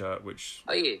away shirt. Which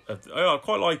are you? I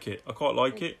quite like it.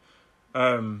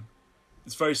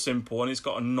 It's very simple, and it's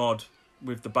got a nod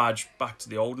with the badge back to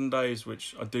the olden days,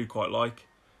 which I do quite like.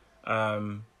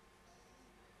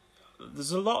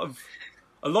 There's a lot of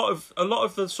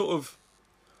the sort of,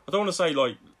 I don't want to say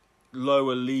like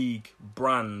lower league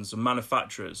brands and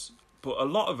manufacturers, but a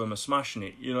lot of them are smashing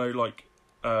it.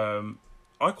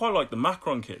 I quite like the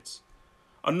Macron kits.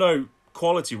 I know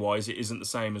quality wise it isn't the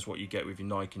same as what you get with your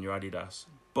Nike and your Adidas,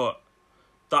 but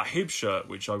that Hib shirt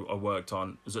which I worked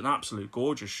on is an absolute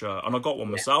gorgeous shirt, and I got one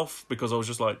myself because I was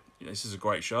just like, this is a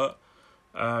great shirt.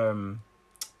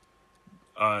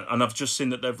 And I've just seen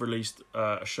that they've released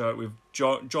a shirt with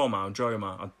Joma,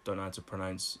 I don't know how to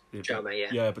pronounce it. Joma, yeah.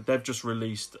 Yeah, but they've just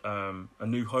released a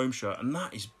new home shirt, and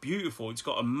that is beautiful. It's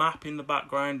got a map in the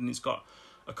background, and it's got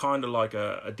a kind of like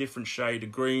a different shade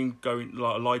of green, going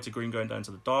like a lighter green going down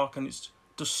to the dark, and it's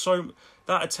just so,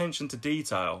 that attention to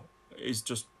detail is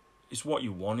what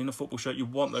you want in a football shirt. You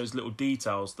want those little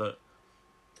details that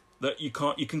you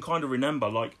can kind of remember.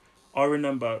 Like, I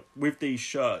remember with these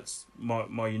shirts,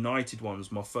 my United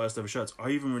ones, my first ever shirts, I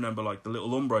even remember like the little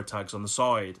Umbro tags on the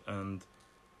side, and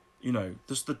you know,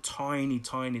 just the tiny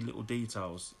little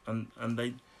details, and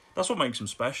that's what makes them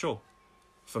special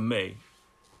for me.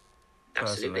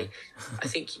 Absolutely. Personally. I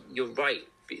think you're right.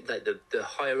 Like the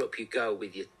higher up you go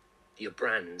with your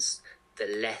brands, the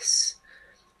less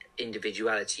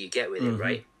individuality you get with it,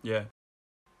 right? Yeah.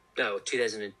 No,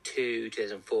 2002,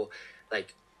 2004,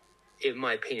 like, in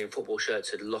my opinion, football shirts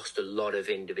had lost a lot of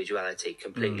individuality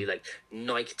completely. Like,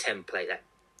 Nike template, that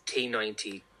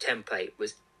T90 template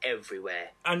was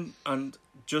everywhere. And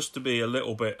just to be a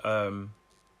little bit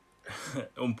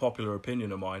unpopular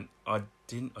opinion of mine, I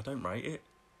don't rate it.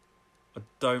 I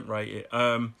don't rate it.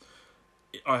 I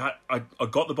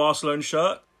got the Barcelona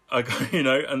shirt.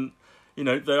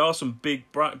 There are some big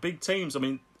teams. I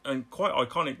mean, and quite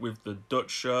iconic with the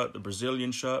Dutch shirt, the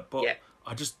Brazilian shirt, but Yeah.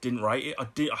 I just didn't rate it. I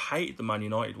hated the Man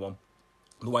United one.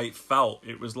 The way it felt,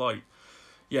 it was like,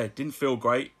 yeah, it didn't feel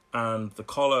great, and the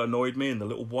collar annoyed me, and the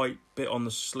little white bit on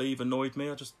the sleeve annoyed me.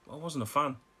 I wasn't a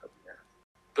fan.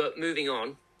 But moving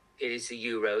on, it is the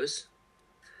Euros.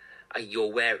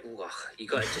 You're wearing. You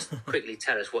got to just quickly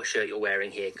tell us what shirt you're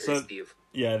wearing here, because it's beautiful.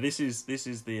 Yeah, this is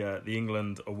the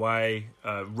England away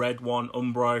red one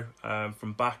Umbro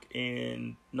from back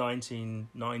in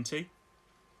 1990.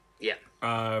 Yeah.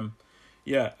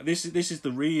 Yeah, this is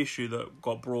the reissue that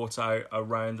got brought out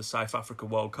around the South Africa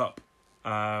World Cup,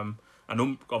 and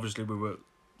obviously we were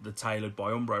the tailored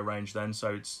by Umbro range then,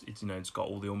 so it's got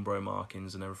all the Umbro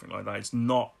markings and everything like that. It's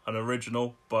not an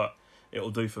original, but it'll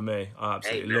do for me. I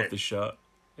absolutely love this shirt.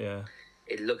 Yeah.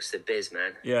 It looks the biz,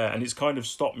 man. Yeah, and it's kind of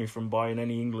stopped me from buying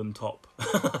any England top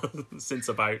since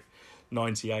about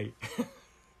 98.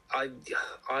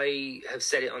 I have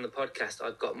said it on the podcast.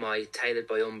 I've got my tailored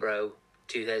by Umbro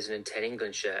 2010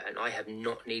 England shirt, and I have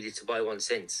not needed to buy one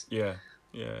since. Yeah.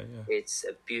 It's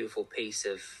a beautiful piece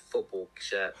of football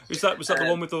shirt. Was that the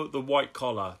one with the white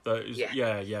collar?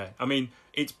 Yeah. I mean,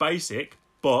 it's basic,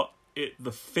 but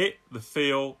the fit, the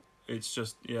feel, it's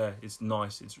just, yeah, it's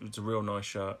nice. It's a real nice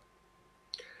shirt.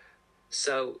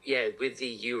 So, yeah, with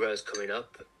the Euros coming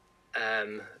up,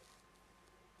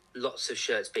 lots of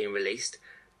shirts being released.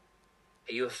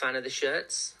 Are you a fan of the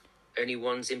shirts? Any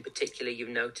ones in particular you've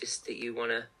noticed that you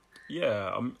want to...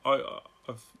 Yeah,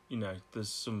 I've there's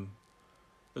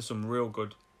some real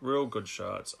good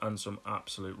shirts and some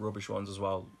absolute rubbish ones as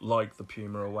well, like the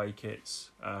Puma away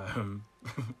kits,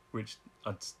 which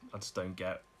I just don't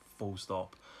get, full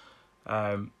stop.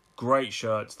 Great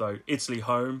shirts though. Italy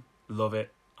home, love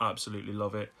it, absolutely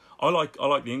love it. I like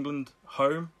the England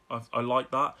home. I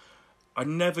like that. I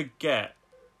never get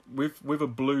with a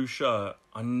blue shirt.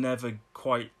 I never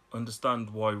quite understand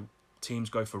why teams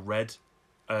go for red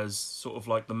as sort of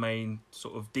like the main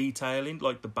sort of detailing,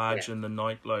 like the badge and the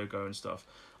Nike logo and stuff.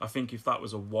 I think if that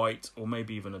was a white or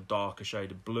maybe even a darker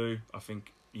shade of blue, I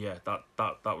think that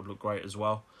would look great as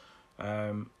well.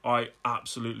 I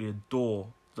absolutely adore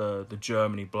the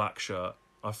Germany black shirt.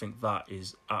 I think that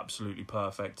is absolutely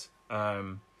perfect.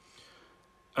 And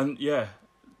yeah,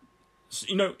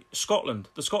 Scotland,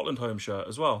 the Scotland home shirt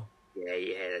as well.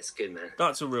 Yeah, that's good, man.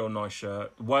 That's a real nice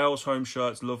shirt. Wales home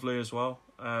shirt's lovely as well.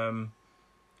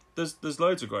 There's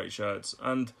loads of great shirts,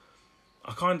 and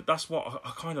I kind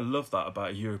of love that about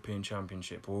a European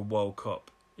Championship or a World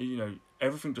Cup.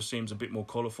 Everything just seems a bit more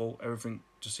colourful. Everything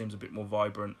just seems a bit more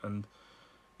vibrant, and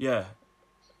yeah,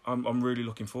 I'm really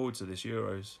looking forward to this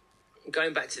Euros.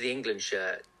 Going back to the England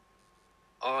shirt,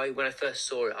 when I first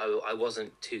saw it, I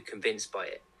wasn't too convinced by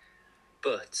it,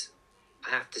 but I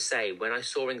have to say, when I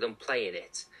saw England playing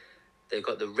it, they've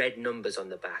got the red numbers on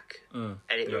the back, and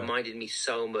it reminded me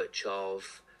so much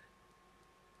of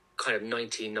kind of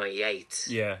 1998.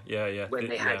 Yeah. When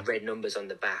they had red numbers on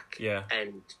the back. Yeah.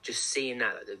 And just seeing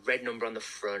that, the red number on the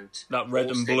front. That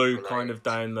red and blue kind of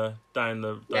down the red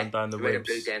ribs. and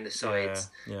blue down the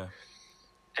sides. Yeah.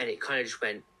 And it kind of just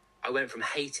I went from not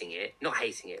hating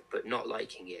it, but not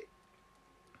liking it.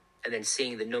 And then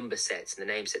seeing the number sets and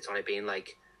the name sets on it being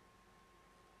like,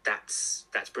 that's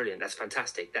brilliant. That's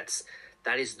fantastic.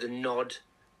 That is the nod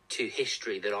to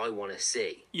history that I want to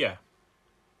see. Yeah,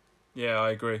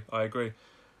 I agree.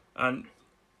 And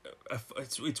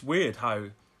it's weird how,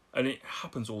 and it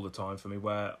happens all the time for me,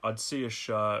 where I'd see a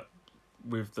shirt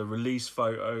with the release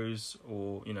photos,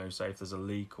 or say if there's a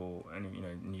leak or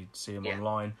and you see them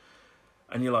online,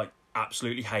 and you're like,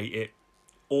 absolutely hate it,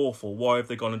 awful. Why have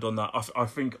they gone and done that? I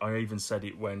think I even said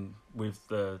it with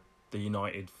the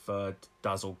United third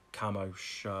Dazzle camo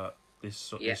shirt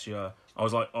this year. I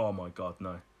was like, oh my God,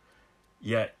 no.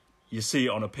 Yeah, you see it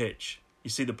on a pitch, you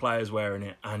see the players wearing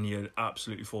it, and you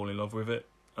absolutely fall in love with it.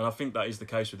 And I think that is the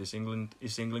case with this England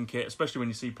kit, especially when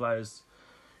you see players,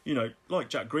 you know, like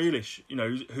Jack Grealish, you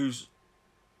know, who's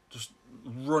just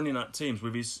running at teams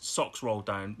with his socks rolled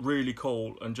down, really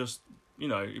cool, and just, you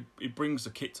know, it brings the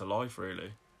kit to life,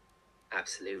 really.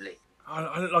 Absolutely.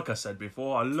 I like I said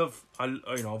before,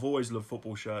 I've always loved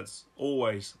football shirts,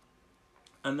 always.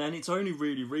 And then it's only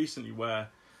really recently where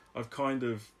I've kind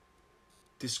of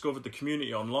discovered the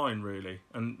community online, really,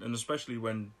 and especially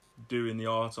when doing the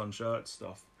Artonshirts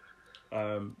stuff,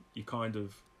 you kind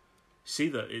of see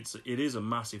that it is a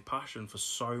massive passion for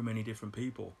so many different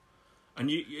people,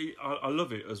 and I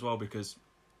love it as well because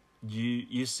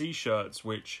you see shirts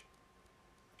which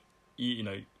you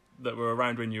know that were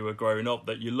around when you were growing up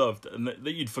that you loved and that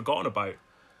you'd forgotten about.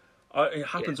 It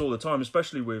happens all the time,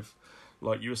 especially with,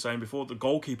 like you were saying before, the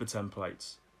goalkeeper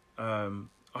templates.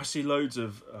 I see loads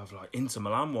of like Inter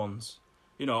Milan ones.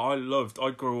 You know,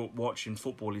 I grew up watching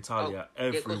Football Italia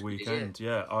every weekend.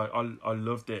 I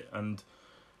loved it and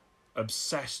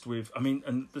obsessed with. I mean,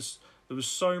 and there was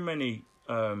so many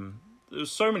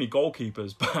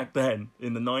goalkeepers back then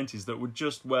in the 90s that would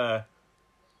just wear.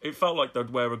 It felt like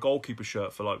they'd wear a goalkeeper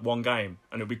shirt for like one game,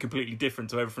 and it'd be completely different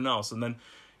to everything else. And then,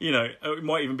 you know, it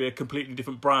might even be a completely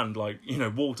different brand, like, you know,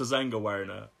 Walter Zenga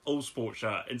wearing a All Sport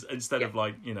shirt instead of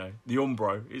like, you know, the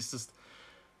Umbro. It's just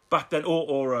back then,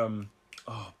 or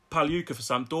Pagliuca for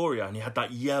Sampdoria, and he had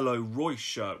that yellow Royce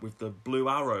shirt with the blue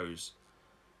arrows.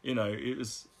 You know, you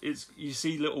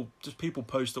see little just people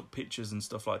post up pictures and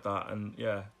stuff like that, and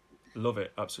yeah, love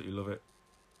it, absolutely love it.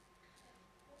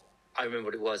 I remember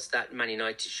what it was, that Man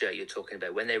United shirt you're talking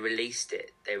about. When they released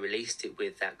it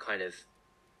with that kind of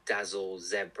dazzle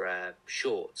zebra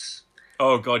shorts.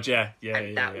 Oh God, yeah.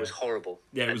 That was horrible.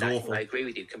 Yeah, it was awful. I agree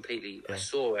with you completely. Yeah. I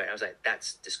saw it, and I was like,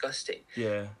 that's disgusting.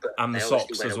 Yeah, but and they the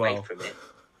obviously socks went as away well. From it,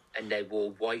 and they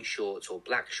wore white shorts or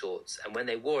black shorts, and when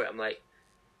they wore it, I'm like,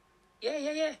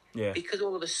 yeah. Because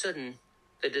all of a sudden,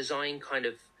 the design kind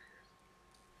of,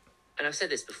 and I've said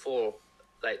this before,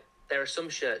 like, there are some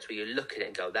shirts where you look at it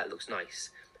and go, that looks nice.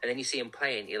 And then you see them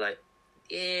playing, you're like,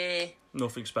 yeah.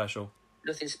 Nothing special.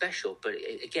 But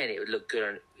it would look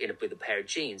good with a pair of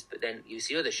jeans. But then you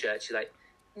see other shirts, you're like,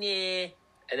 yeah.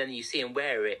 And then you see them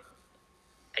wear it,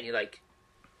 and you're like,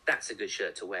 that's a good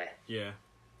shirt to wear. Yeah.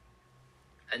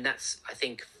 And that's, I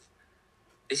think,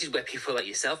 this is where people like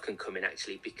yourself can come in,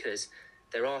 actually, because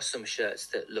there are some shirts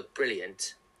that look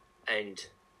brilliant, and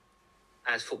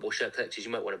as football shirt collectors,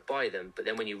 you might want to buy them, but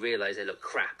then when you realise they look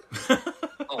crap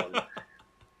on,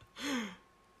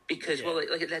 because well,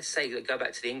 like let's say, go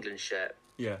back to the England shirt.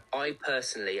 Yeah. I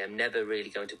personally am never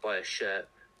really going to buy a shirt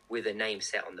with a name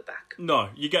set on the back. No,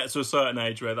 you get to a certain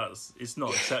age where it's not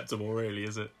acceptable, really,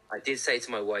 is it? I did say to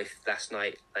my wife last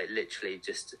night, like literally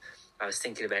I was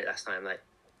thinking about it last night. I'm like,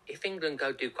 if England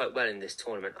do quite well in this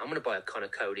tournament, I'm going to buy a Conor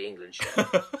Cody England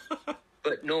shirt.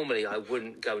 But normally I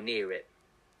wouldn't go near it,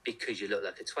 because you look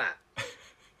like a twat.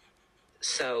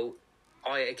 So,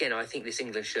 I think this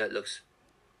England shirt looks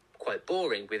quite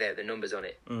boring without the numbers on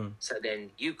it. So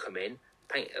then you come in,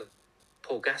 paint a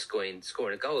Paul Gascoigne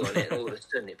scoring a goal on it, and all of a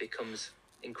sudden it becomes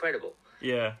incredible.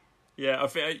 Yeah. I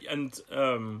think, and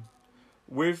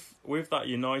with that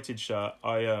United shirt,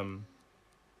 I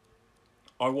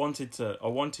wanted to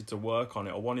work on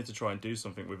it. I wanted to try and do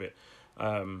something with it.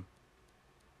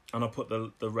 And I put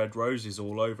the red roses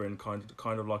all over in kind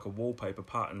of like a wallpaper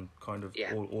pattern, kind of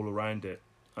all around it.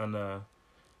 And I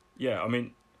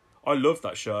mean, I love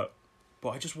that shirt, but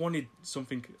I just wanted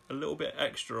something a little bit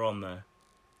extra on there.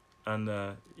 And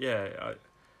I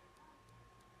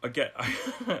get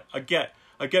I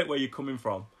get where you're coming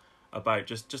from about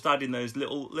just adding those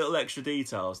little extra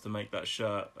details to make that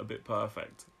shirt a bit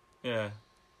perfect. Yeah.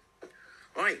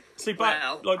 Right. See,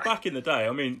 back in the day,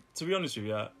 I mean, to be honest with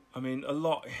you, I mean, a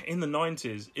lot in the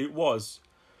 90s, it was,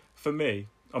 for me,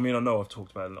 I mean, I know I've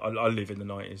talked about it, I live in the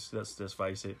 90s, let's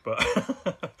face it, but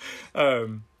a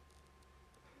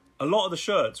lot of the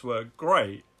shirts were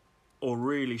great or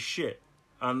really shit,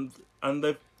 and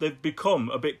they've become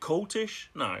a bit cultish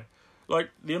now. Like,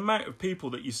 the amount of people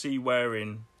that you see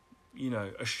wearing, you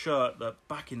know, a shirt that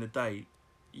back in the day,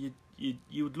 you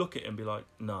would look at it and be like,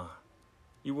 nah,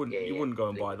 you wouldn't go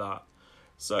and buy that.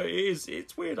 So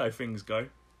it's weird how things go.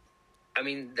 I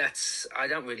mean, I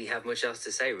don't really have much else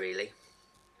to say, really.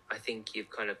 I think you've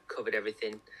kind of covered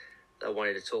everything that I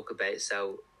wanted to talk about,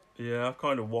 so... Yeah, I've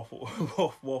kind of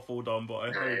waffled on,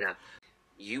 but No.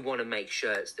 You want to make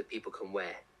shirts that people can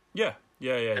wear. Yeah.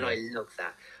 And I love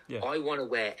that. Yeah. I want to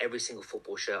wear every single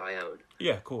football shirt I own.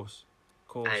 Yeah, of course.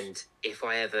 And if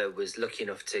I ever was lucky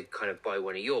enough to kind of buy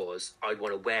one of yours, I'd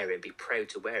want to wear it, be proud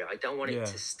to wear it. I don't want it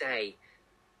to stay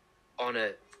on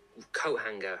a coat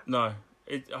hanger. No.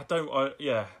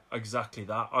 Yeah, exactly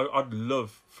that. I'd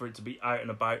love for it to be out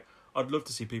and about. I'd love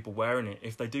to see people wearing it.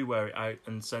 If they do wear it out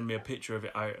and send me a picture of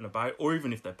it out and about, or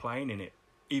even if they're playing in it,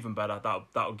 even better.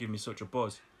 That'll give me such a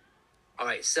buzz. All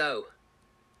right, so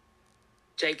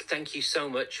Jake, thank you so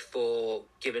much for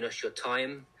giving us your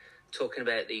time talking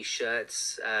about these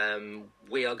shirts.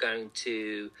 We are going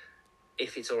to,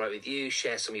 if it's all right with you,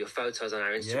 share some of your photos on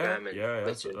our Instagram.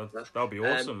 That'll be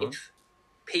awesome, man. If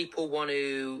people want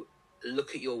to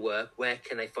look at your work, where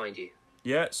can they find you?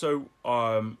 Yeah, so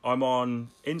I'm on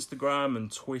Instagram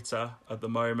and Twitter at the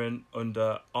moment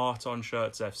under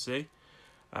Artonshirtsfc.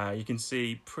 You can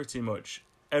see pretty much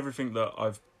everything that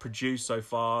I've produced so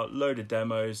far, load of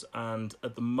demos, and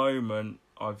at the moment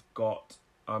I've got,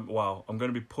 I'm going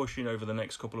to be pushing over the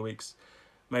next couple of weeks,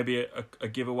 maybe a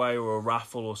giveaway or a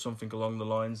raffle or something along the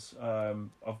lines.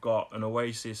 I've got an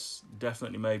Oasis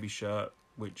Definitely Maybe shirt,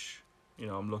 which, you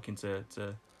know, I'm looking to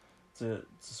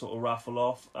sort of raffle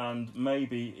off, and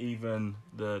maybe even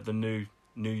the new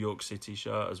New York City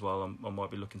shirt as well. I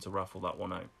might be looking to raffle that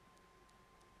one out.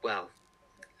 Well,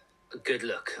 good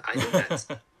luck. I think that's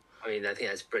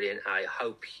brilliant. I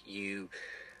hope you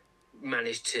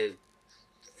manage to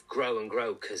grow and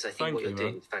grow, because I think what you're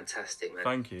doing is fantastic, man.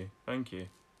 Thank you.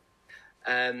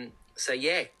 So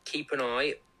yeah, keep an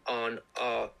eye on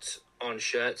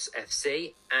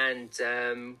Artonshirtsfc,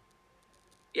 and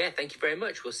yeah, thank you very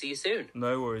much. We'll see you soon.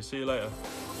 No worries. See you later.